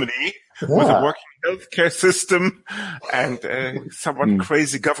Germany, with a working healthcare system and somewhat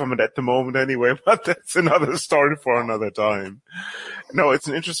crazy government at the moment anyway, but that's another story for another time. No, it's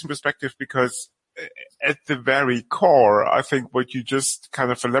an interesting perspective, because at the very core, I think what you just kind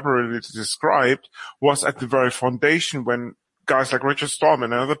of elaborately described was at the very foundation when guys like Richard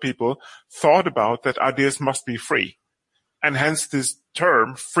Stallman and other people thought about that ideas must be free. And hence this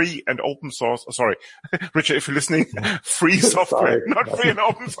term, free and open source. Oh, sorry, Richard, if you're listening, free software, not free and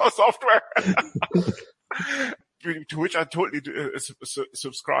open source software. To which I totally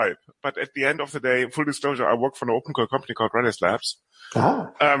subscribe. But at the end of the day, full disclosure, I work for an open core company called Redis Labs.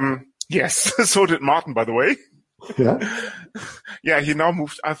 Yes, so did Martin, by the way. Yeah. Yeah, he now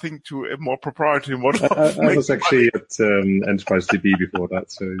moved, I think, to a more proprietary model. I was actually at Enterprise DB before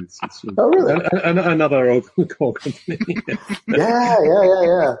that, so it's oh, really? another open core company.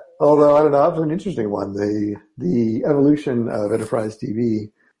 Yeah. Although, I don't know, that was an interesting one. The evolution of Enterprise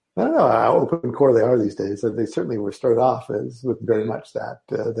DB, I don't know how open core they are these days. They certainly were started off as with very much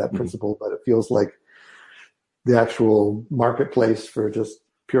that principle, but it feels like the actual marketplace for just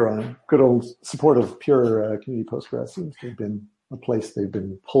good old supportive pure community Postgres seems to have been a place they've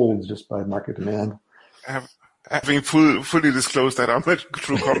been pulled just by market demand. Having fully disclosed that I'm a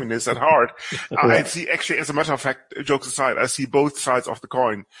true communist at heart, I see, actually, as a matter of fact, jokes aside, I see both sides of the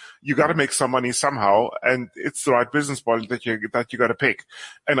coin. You got to make some money somehow, and it's the right business model that you got to pick.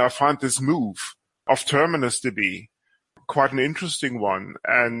 And I find this move of Terminus DB quite an interesting one.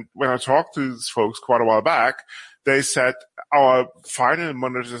 And when I talked to these folks quite a while back, they said our final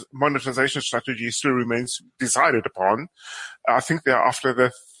monetization strategy still remains decided upon. I think they're after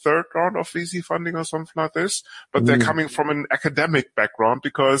the third round of VC funding or something like this, but they're coming from an academic background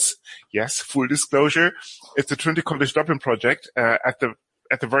because, yes, full disclosure, it's a Trinity College Dublin project at the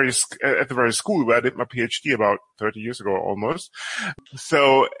very school where I did my PhD about 30 years ago almost.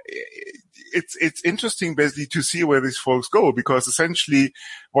 So it's interesting basically to see where these folks go, because essentially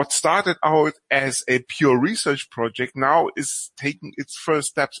what started out as a pure research project now is taking its first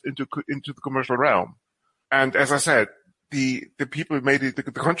steps into the commercial realm. And as I said, the people made the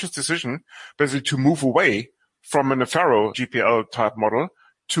conscious decision basically to move away from an Affero GPL type model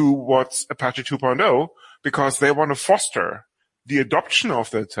towards Apache 2.0 because they want to foster the adoption of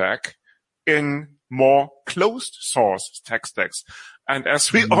the tech in more closed source tech stacks. And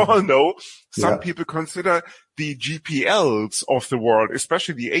as we all know, some people consider the GPLs of the world,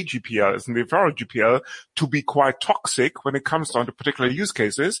 especially the AGPLs and the Affero GPL, to be quite toxic when it comes down to particular use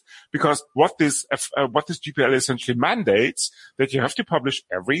cases, because what this GPL essentially mandates that you have to publish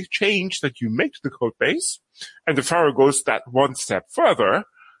every change that you make to the code base. And the Affero goes that one step further,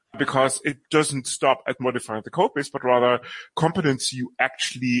 because it doesn't stop at modifying the code base, but rather components you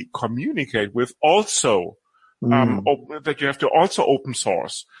actually communicate with also, that you have to also open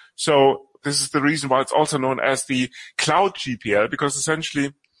source. So this is the reason why it's also known as the cloud GPL, because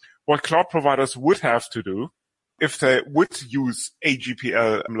essentially what cloud providers would have to do if they would use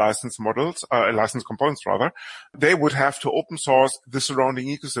AGPL license models, license components rather, they would have to open source the surrounding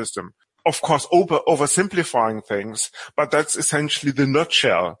ecosystem. Of course, oversimplifying things, but that's essentially the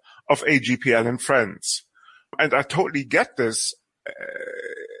nutshell of AGPL and friends. And I totally get this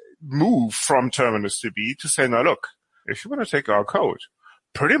move from Terminus DB to say, now look, if you want to take our code,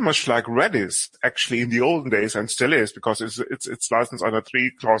 pretty much like Redis actually in the olden days and still is, because it's licensed under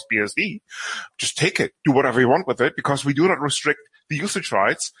 3-clause BSD, just take it, do whatever you want with it, because we do not restrict the usage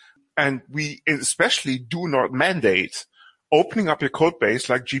rights, and we especially do not mandate opening up your code base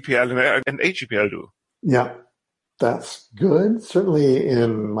like GPL and AGPL do. Yeah, that's good. Certainly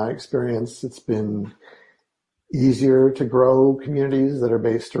in my experience, it's been easier to grow communities that are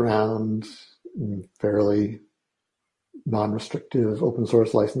based around fairly non-restrictive open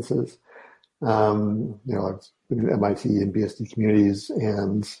source licenses. I've been in MIT and BSD communities,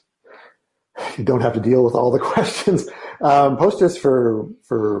 and you don't have to deal with all the questions. Postgres,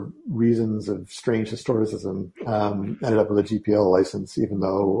 for reasons of strange historicism, ended up with a GPL license, even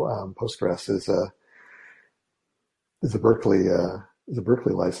though Postgres is a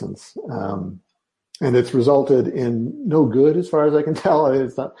Berkeley license. And it's resulted in no good, as far as I can tell. I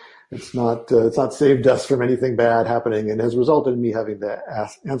mean, it's not saved us from anything bad happening, and has resulted in me having to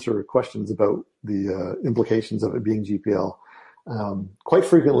answer questions about the implications of it being GPL quite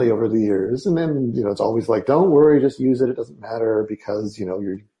frequently over the years. And then, it's always like, don't worry, just use it. It doesn't matter because,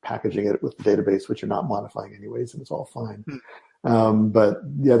 you're packaging it with the database, which you're not modifying anyways, and it's all fine. But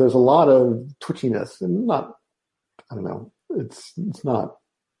yeah, there's a lot of twitchiness, and it's not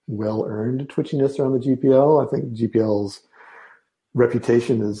well-earned twitchiness around the GPL. I think GPL's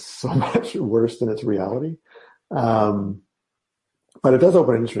reputation is so much worse than its reality. But it does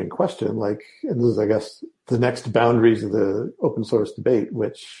open an interesting question, and this is, I guess, the next boundaries of the open source debate,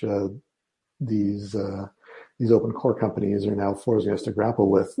 which these open core companies are now forcing us to grapple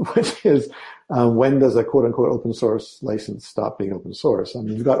with, which is when does a quote-unquote open source license stop being open source? I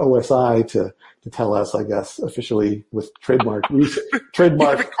mean, you've got OSI to tell us, I guess, officially with trademark.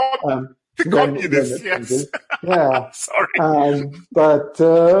 The communists, yes. Yeah. Sorry. But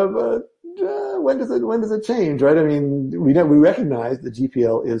when does it change, right? I mean, we recognize that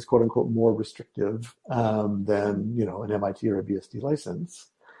GPL is quote unquote more restrictive than an MIT or a BSD license.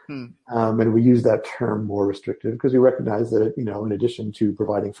 And we use that term more restrictive because we recognize that, in addition to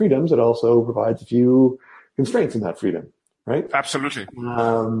providing freedoms, it also provides a few constraints in that freedom, right? Absolutely.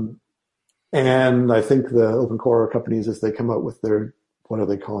 And I think the open core companies, as they come out with their, what are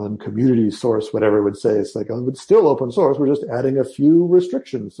they calling, community source, whatever it would say, it's like, oh, it's still open source. We're just adding a few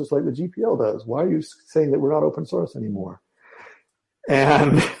restrictions, just like the GPL does. Why are you saying that we're not open source anymore?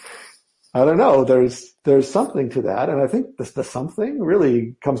 And I don't know. There's something to that, and I think the something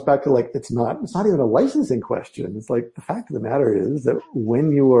really comes back to it's not even a licensing question. It's like the fact of the matter is that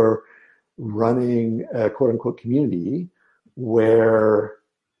when you are running a quote unquote community where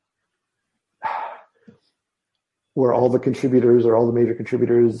all the contributors or all the major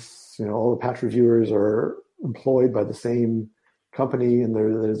contributors, all the patch reviewers are employed by the same company, and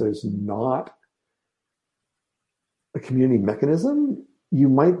there's not a community mechanism, you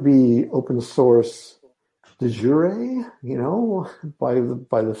might be open source de jure, by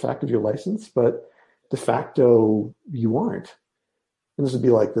the fact of your license, but de facto you aren't. And this would be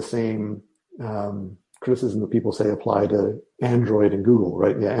like the same criticism that people say apply to Android and Google,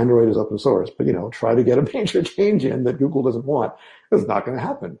 right? Yeah, Android is open source, but try to get a major change in that Google doesn't want. It's not going to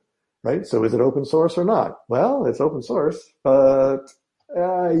happen, right? So is it open source or not? Well, it's open source, but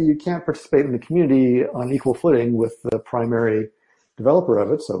you can't participate in the community on equal footing with the primary developer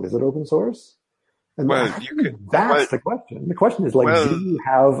of it. So is it open source? And that's the question. The question is do you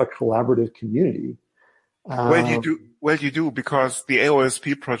have a collaborative community? You do, because the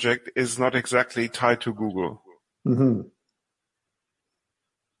AOSP project is not exactly tied to Google. Mm-hmm.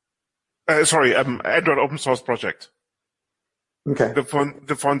 Android open source project. Okay.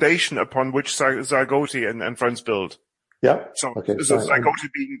 The foundation upon which Zygote and friends build. Yeah. So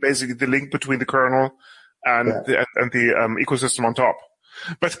Zygote being basically the link between the kernel and the ecosystem on top.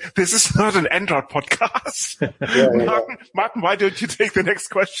 But this is not an Android podcast. Martin, why don't you take the next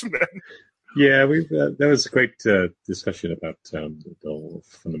question then? Yeah, there was a great discussion about the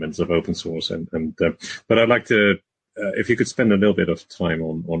fundamentals of open source, but I'd like to, if you could spend a little bit of time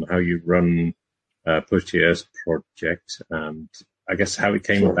on how you run a PostGIS project, and I guess how it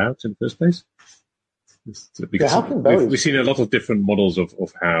came about in the first place. Because we've seen a lot of different models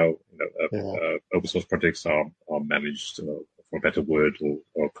of how open source projects are managed, for a better word,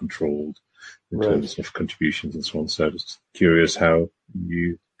 or controlled in terms of contributions and so on. So just curious how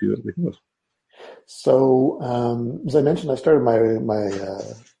you do it with yours. So, as I mentioned, I started my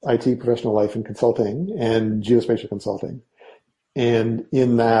IT professional life in consulting and geospatial consulting, and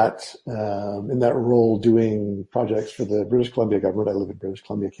in that role, doing projects for the British Columbia government. I live in British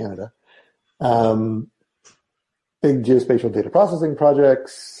Columbia, Canada. Big geospatial data processing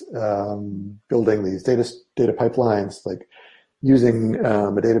projects, building these data pipelines, like using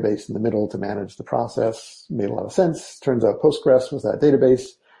a database in the middle to manage the process. Made a lot of sense. Turns out Postgres was that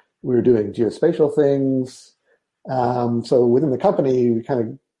database. We were doing geospatial things. So within the company, we kind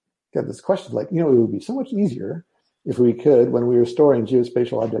of got this question, it would be so much easier if we could, when we were storing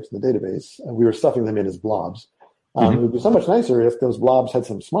geospatial objects in the database, we were stuffing them in as blobs. It would be so much nicer if those blobs had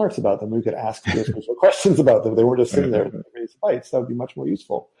some smarts about them. We could ask geospatial questions about them. They weren't just sitting there in bytes. That would be much more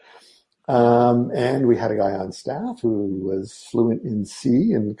useful. And we had a guy on staff who was fluent in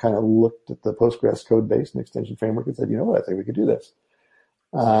C and kind of looked at the Postgres code base and extension framework and said, I think we could do this.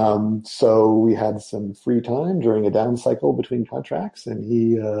 So we had some free time during a down cycle between contracts, and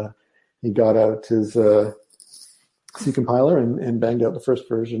he got out his C compiler and banged out the first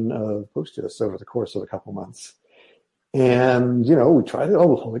version of PostGIS over the course of a couple months. And, we tried it.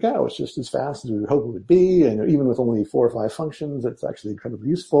 Oh, holy cow, it's just as fast as we would hope it would be. And even with only 4 or 5 functions, it's actually incredibly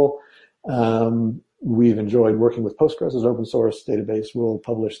useful. We've enjoyed working with Postgres as open source database. We'll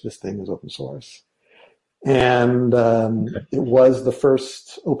publish this thing as open source. And it was the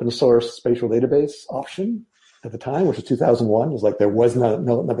first open source spatial database option at the time, which was 2001. It was like there was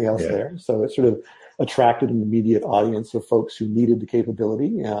nothing else there. So it sort of attracted an immediate audience of folks who needed the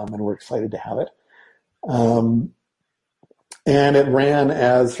capability and were excited to have it. And it ran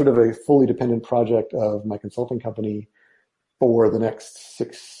as sort of a fully dependent project of my consulting company for the next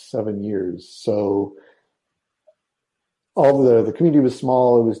 6-7 years. So all the community was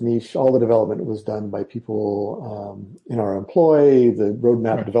small, it was niche, all the development was done by people in our employ. The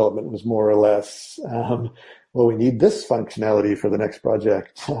roadmap development was more or less, we need this functionality for the next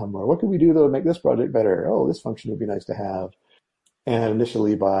project, or what can we do to make this project better? Oh, this function would be nice to have. And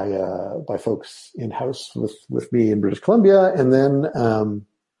initially by folks in-house with me in British Columbia, and then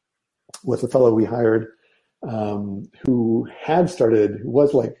with a fellow we hired who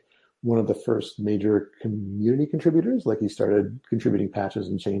was like one of the first major community contributors. Like he started contributing patches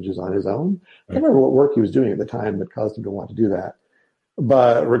and changes on his own. I don't remember what work he was doing at the time that caused him to want to do that.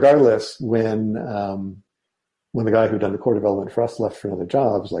 But regardless, when the guy who'd done the core development for us left for another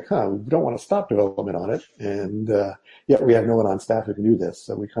job, it was like, we don't want to stop development on it. And yet we have no one on staff who can do this.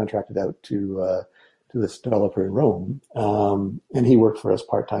 So we contracted out to this developer in Rome. And he worked for us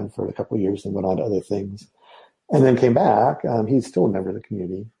part-time for a couple of years and went on to other things. And then came back. He's still a member of the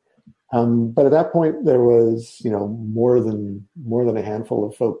community. But at that point, there was, more than a handful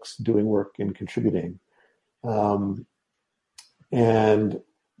of folks doing work and contributing. And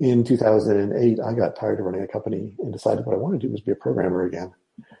in 2008, I got tired of running a company and decided what I wanted to do was be a programmer again.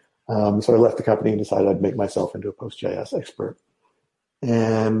 So I left the company and decided I'd make myself into a PostGIS expert.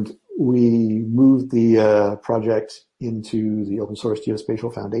 And we moved the project into the Open Source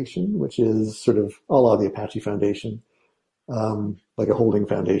Geospatial Foundation, which is sort of a la the Apache Foundation, like a holding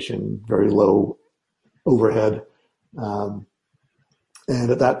foundation, very low overhead. And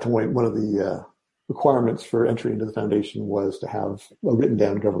at that point, one of the requirements for entry into the foundation was to have a written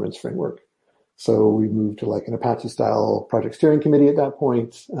down governance framework. So we moved to like an Apache-style project steering committee at that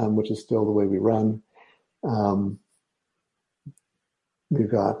point, which is still the way we run. We've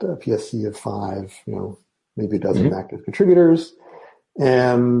got a PSC of 5, maybe a dozen active contributors.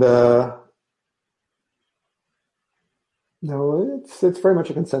 And, it's very much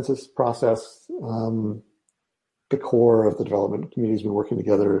a consensus process. The core of the development community has been working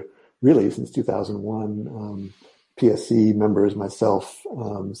together really since 2001. PSC members, myself,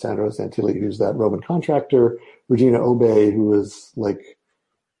 Sandra Santilli, who's that Roman contractor, Regina Obey, who was like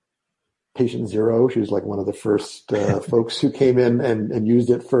patient zero. She was like one of the first folks who came in and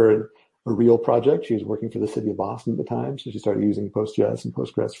used it for a real project. She was working for the city of Boston at the time, so she started using PostGIS and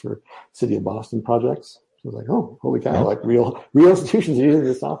Postgres for city of Boston projects. So I was like, oh, holy cow, like real institutions are using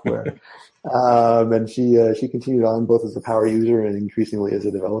this software. And she continued on both as a power user and increasingly as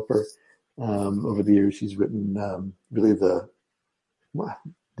a developer. Over the years, she's written really the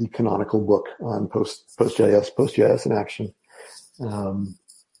canonical book on PostGIS in action, and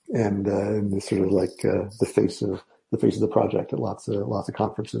it's sort of like the face of the project at lots of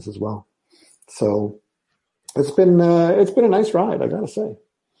conferences as well. So it's been a nice ride, I gotta say.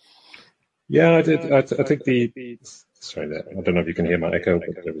 Yeah, I did. I think sorry, I don't know if you can hear my echo,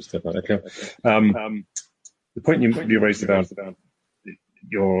 but there was definitely echo. The point you raised about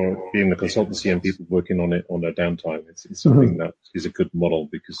you're being the consultancy and people working on it on their downtime. It's something that is a good model,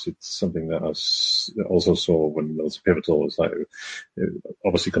 because it's something that I also saw when it was pivotal. It's like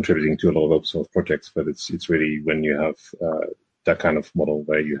obviously contributing to a lot of open source projects, but it's really when you have that kind of model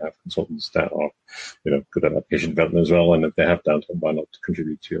where you have consultants that are good at application development as well, and if they have downtime, why not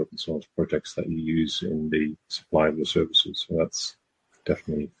contribute to open source projects that you use in the supply of the services? So that's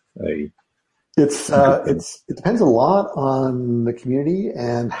definitely a it depends a lot on the community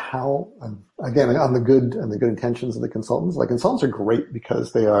and how, again, on the good intentions of the consultants. Like, consultants are great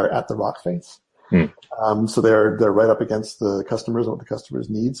because they are at the rock face. So they're right up against the customers and what the customers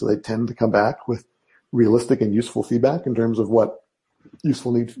need. So they tend to come back with realistic and useful feedback in terms of what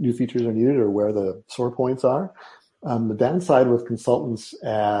useful new features are needed or where the sore points are. The downside with consultants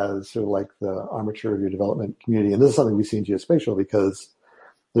as sort of like the armature of your development community, and this is something we see in geospatial, because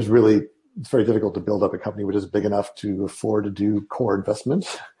it's very difficult to build up a company which is big enough to afford to do core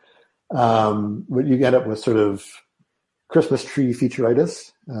investments. But you end up with sort of Christmas tree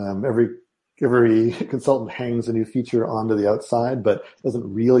featureitis. Every consultant hangs a new feature onto the outside, but doesn't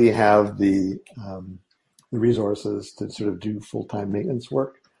really have the resources to sort of do full-time maintenance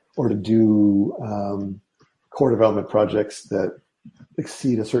work or to do core development projects that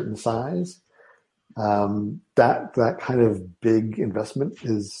exceed a certain size. That kind of big investment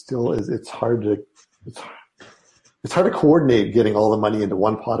it's hard to coordinate getting all the money into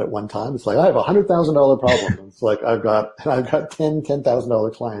one pot at one time. It's like, I have $100,000 problem. It's like, I've got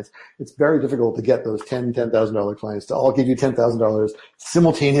 $10,000 clients. It's very difficult to get those $10,000 clients to all give you $10,000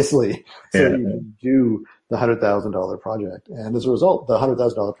 simultaneously so that you can do the $100,000 project. And as a result, the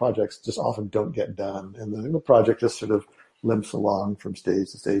 $100,000 projects just often don't get done. And the project just sort of limps along from stage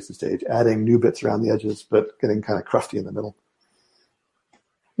to stage to stage, adding new bits around the edges, but getting kind of crusty in the middle.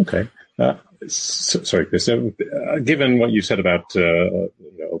 Okay. Sorry, Chris. Given what you said about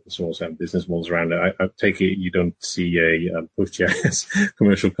open source and business models around it, I take it you don't see a PostGIS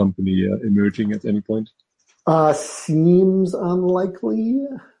commercial company emerging at any point? Seems unlikely.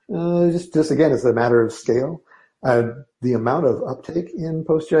 Just again, it's a matter of scale. The amount of uptake in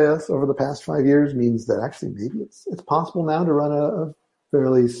PostGIS over the past 5 years means that actually maybe it's possible now to run a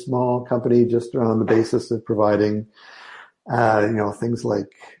fairly small company just on the basis of providing things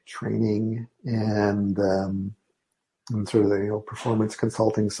like training and sort of the performance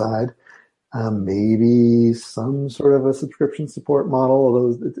consulting side. Maybe some sort of a subscription support model,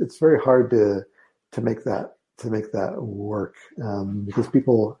 although it's very hard to make that work, because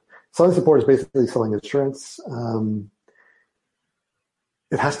selling support is basically selling insurance.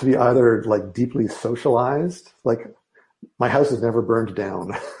 It has to be either like deeply socialized, like my house has never burned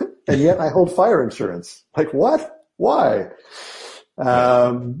down, and yet I hold fire insurance. Like, what? Why?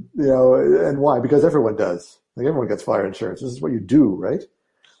 And why? Because everyone does. Like, everyone gets fire insurance. This is what you do, right?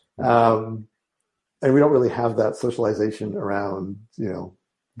 And we don't really have that socialization around,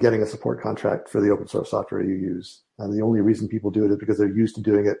 getting a support contract for the open source software you use. And the only reason people do it is because they're used to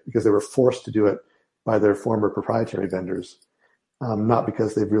doing it, because they were forced to do it by their former proprietary vendors, not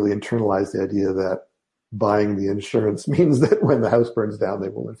because they've really internalized the idea that buying the insurance means that when the house burns down, they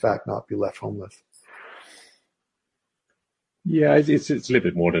will in fact not be left homeless. Yeah, it's a little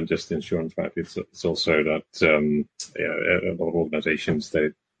bit more than just insurance, right? It's also that a lot of organizations, they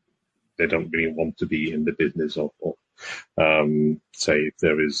don't really want to be in the business of say, if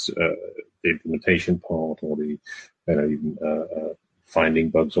there is implementation part or the even finding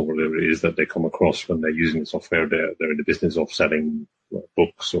bugs or whatever it is that they come across when they're using the software. They're in the business of selling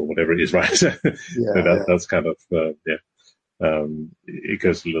books or whatever it is, right? That's kind of it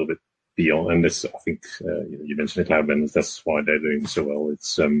goes a little bit beyond. And this, I think, you mentioned the cloud vendors. That's why they're doing so well.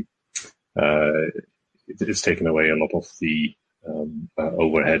 It's taken away a lot of the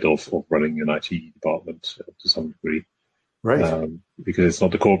overhead of running an IT department to some degree, right? Because it's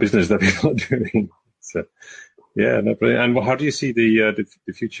not the core business that people are doing. So, no, brilliant. And how do you see the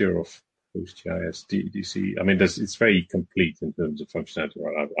future of PostGIS? Do you see? I mean, it's very complete in terms of functionality.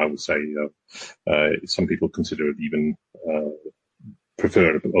 Right? I would say some people consider it even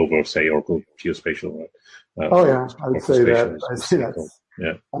preferred over, say, Oracle Geospatial. Right? I would say that. I see that.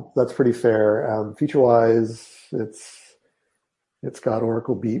 That's pretty fair. Feature-wise, it's got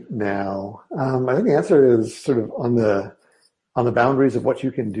Oracle beat now. I think the answer is sort of on the boundaries of what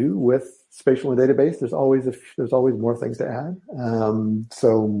you can do with spatial and database. There's always more things to add.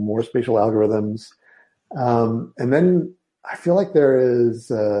 So more spatial algorithms, and then I feel like there's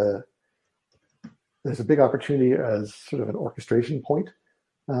a big opportunity as sort of an orchestration point.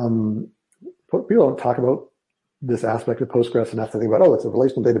 People don't talk about this aspect of Postgres enough to think about, it's a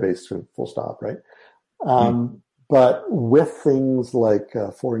relational database, full stop, right? But with things like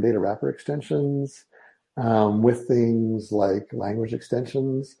foreign data wrapper extensions, with things like language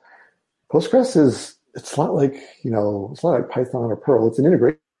extensions, Postgres it's not like Python or Perl. It's an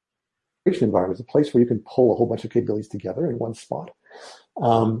integration environment. It's a place where you can pull a whole bunch of capabilities together in one spot.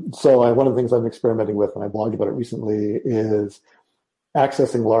 So one of the things I'm experimenting with, and I blogged about it recently, is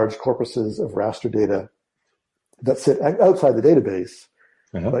accessing large corpuses of raster data that sit outside the database,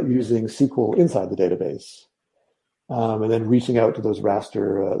 but using SQL inside the database. And then reaching out to those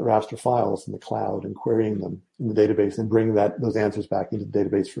raster files in the cloud and querying them in the database and bringing those answers back into the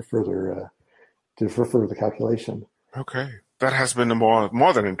database for further calculation. Okay. That has been a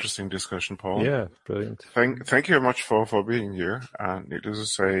more than interesting discussion, Paul. Yeah, brilliant. Thank you very much for being here. And needless to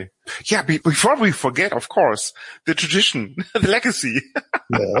say, before we forget, of course, the tradition, the legacy.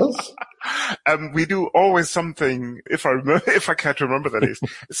 Yes. We do always something, if I can't remember that is,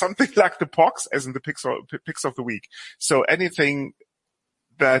 something like the POCs, as in the picks of the week. So anything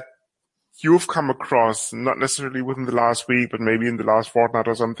that you've come across, not necessarily within the last week, but maybe in the last fortnight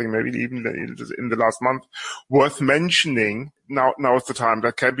or something, maybe even in the last month, worth mentioning. Now is the time.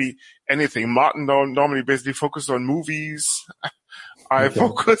 That can be anything. Martin normally basically focuses on movies. I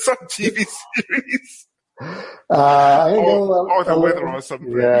focus on TV series. Or the weather or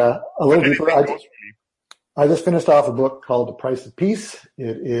something. Yeah, a little deeper. I just finished off a book called The Price of Peace.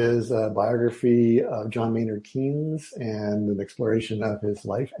 It is a biography of John Maynard Keynes and an exploration of his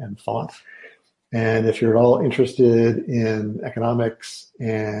life and thought. And if you're at all interested in economics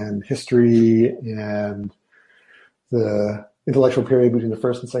and history and the intellectual period between the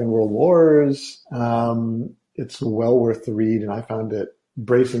First and Second World Wars, it's well worth the read. And I found it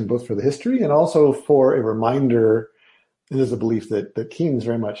bracing both for the history and also for a reminder. It is a belief that Keynes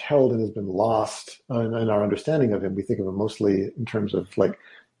very much held and has been lost in our understanding of him. We think of him mostly in terms of like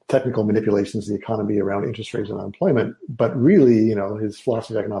technical manipulations of the economy around interest rates and unemployment. But really, his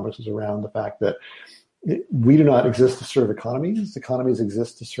philosophy of economics is around the fact that we do not exist to serve economies. Economies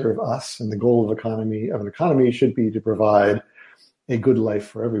exist to serve us. And the goal of an economy should be to provide a good life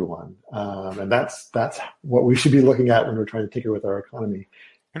for everyone. And that's what we should be looking at when we're trying to tinker with our economy.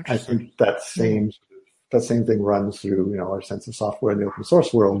 I think that same thing runs through, our sense of software in the open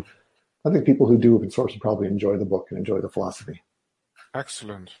source world. I think people who do open source will probably enjoy the book and enjoy the philosophy.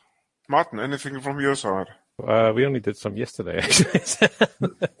 Excellent. Martin, anything from your side? We only did some yesterday, actually.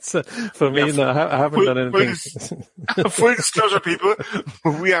 So for me, no, I haven't done anything. Full disclosure, people,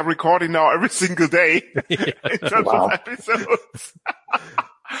 we are recording now every single day in terms of episodes.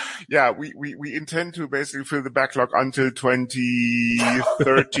 We intend to basically fill the backlog until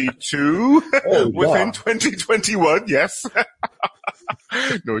 2032 within 2021. Yes.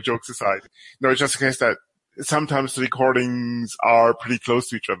 No, jokes aside. No, just in case that sometimes the recordings are pretty close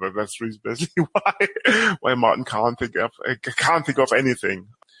to each other. That's basically why Martin can't think of anything.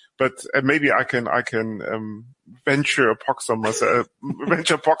 But maybe I can venture a pox myself.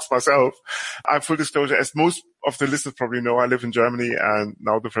 I'm full disclosure, as most of the listeners probably know, I live in Germany, and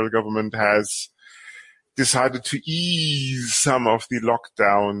now the federal government has decided to ease some of the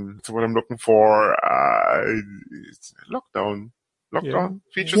lockdown. So what I'm looking for, lockdown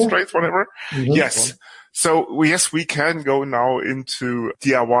features, traits, whatever. Mm-hmm. Yes. So we can go now into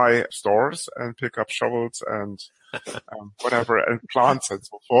DIY stores and pick up shovels and whatever, and plants and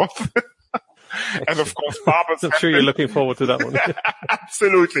so forth. And of course, barbers. I'm sure you're looking forward to that one.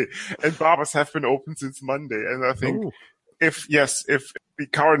 Absolutely. And barbers have been open since Monday. And I think if the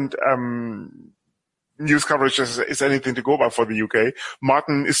current news coverage is anything to go by for the UK,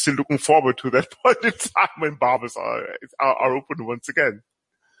 Martin is still looking forward to that point in time when barbers are open once again.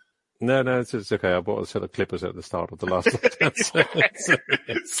 No, it's okay. I bought a set of clippers at the start of the last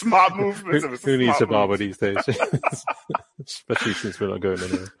lockdown. Smart move. Who needs a barber these days? Especially since we're not going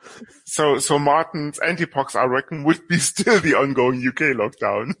anywhere. So Martin's anti-pox, I reckon, would be still the ongoing UK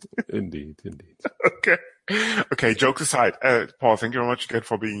lockdown. Indeed. Okay, jokes aside. Paul, thank you very much again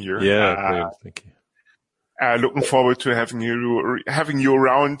for being here. Yeah, thank you. Looking forward to having you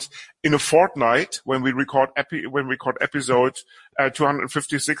around in a fortnight when we record episode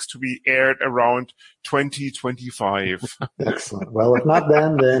 256 to be aired around 2025. Excellent. Well, if not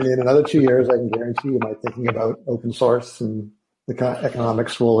then in another 2 years, I can guarantee you my thinking about open source and the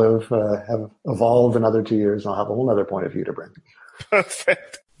economics will have evolved in another 2 years, and I'll have a whole other point of view to bring.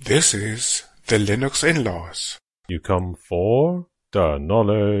 Perfect. This is the Linux In-Laws. You come for the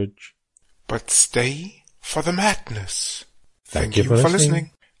knowledge, but stay for the madness. Thank you for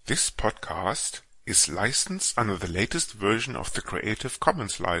listening. This podcast is licensed under the latest version of the Creative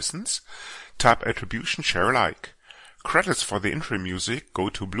Commons license, Tab Attribution Share Alike. Credits for the intro music go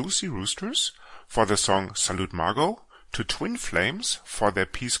to Blue Sea Roosters for the song Salute Margot, to Twin Flames for their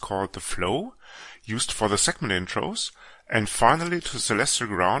piece called The Flow, used for the segment intros, and finally to Celestial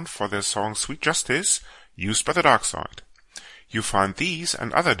Ground for their song Sweet Justice, used by the Dark Side. You find these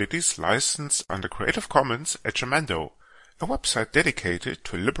and other ditties licensed under Creative Commons at Jamendo, a website dedicated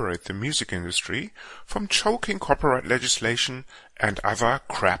to liberate the music industry from choking copyright legislation and other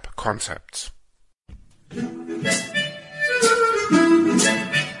crap concepts.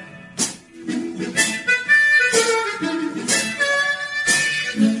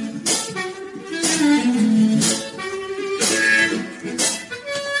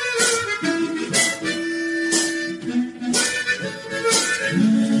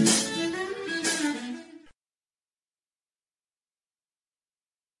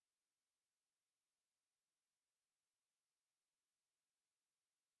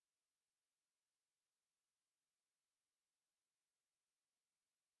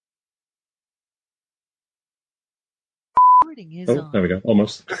 Oh, there we go.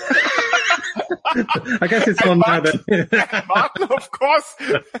 Almost. I guess it's on now then. Martin, of course.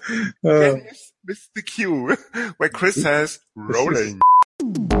 Missed the cue where Chris says, rolling.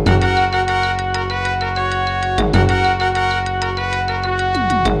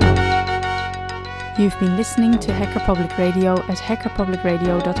 You've been listening to Hacker Public Radio at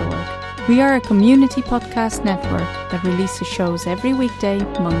hackerpublicradio.org. We are a community podcast network that releases shows every weekday,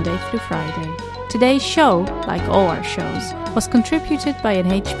 Monday through Friday. Today's show, like all our shows, was contributed by an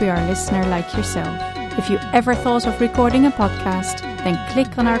HPR listener like yourself. If you ever thought of recording a podcast, then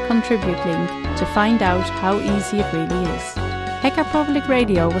click on our contribute link to find out how easy it really is. Hacker Public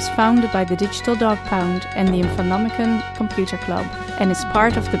Radio was founded by the Digital Dog Pound and the Infonomicon Computer Club and is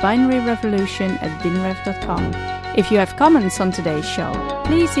part of the binary revolution at binrev.com. If you have comments on today's show,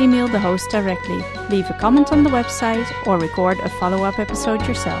 please email the host directly, leave a comment on the website, or record a follow-up episode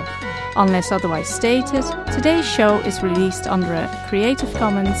yourself. Unless otherwise stated, today's show is released under a Creative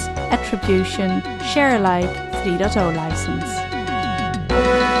Commons Attribution Share Alike 3.0 license.